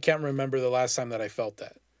 And I can't remember the last time that I felt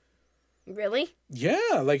that. Really?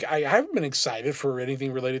 Yeah, like I haven't been excited for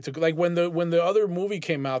anything related to, like, when the other movie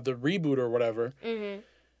came out, the reboot or whatever. Mm-hmm.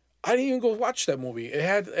 I didn't even go watch that movie. I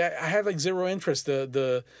had like zero interest.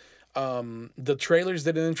 The trailers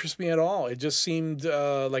didn't interest me at all. It just seemed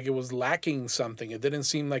like it was lacking something. It didn't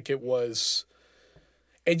seem like it was.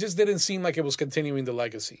 It just didn't seem like it was continuing the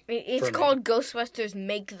legacy. It's called Ghostbusters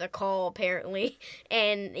Make the Call, apparently.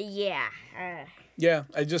 And, yeah. Yeah,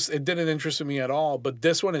 it didn't interest me at all. But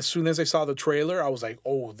this one, as soon as I saw the trailer, I was like,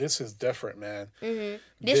 oh, this is different, man. Mm-hmm.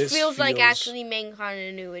 This feels like actually main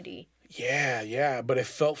continuity. Yeah. But it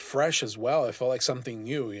felt fresh as well. It felt like something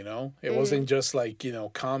new, It wasn't just like,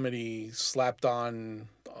 comedy slapped on,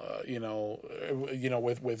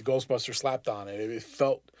 with Ghostbusters slapped on it. It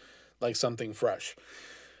felt like something fresh.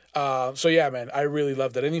 So yeah, man, I really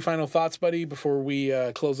loved it. Any final thoughts, buddy, before we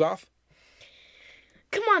close off?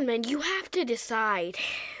 Come on, man, you have to decide.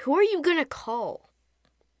 Who are you gonna call?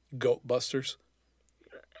 Goat Busters.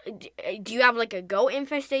 Do you have like a goat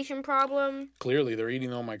infestation problem? Clearly, they're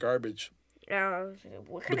eating all my garbage. But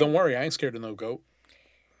don't worry, I ain't scared of no goat.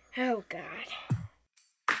 Oh, God.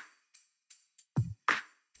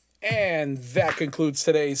 And that concludes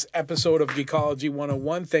today's episode of Geekology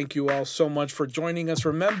 101. Thank you all so much for joining us.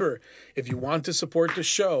 Remember, if you want to support the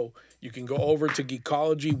show, you can go over to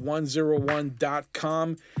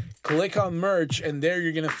geekology101.com, click on merch, and there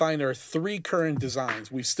you're going to find our 3 current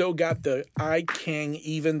designs. We've still got the I Kang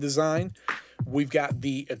Even design, we've got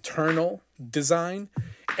the Eternal design,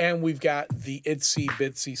 and we've got the Itsy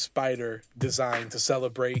Bitsy Spider design to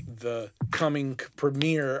celebrate the coming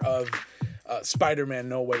premiere of Spider-Man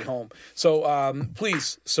No Way Home. So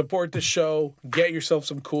please support the show. Get yourself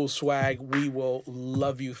some cool swag. We will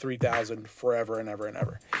love you 3,000 forever and ever and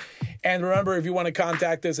ever. And remember, if you want to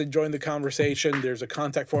contact us and join the conversation, there's a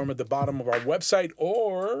contact form at the bottom of our website,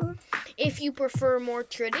 or if you prefer more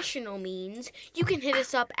traditional means, you can hit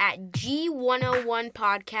us up at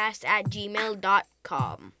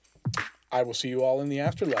g101podcast@gmail.com. I will see you all in the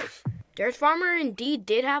afterlife. Dirt Farmer indeed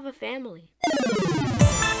did have a family.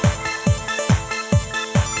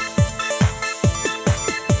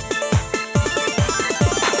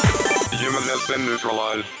 Human has been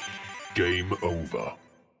neutralized. Game over.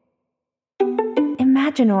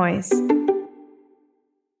 Imaginoise.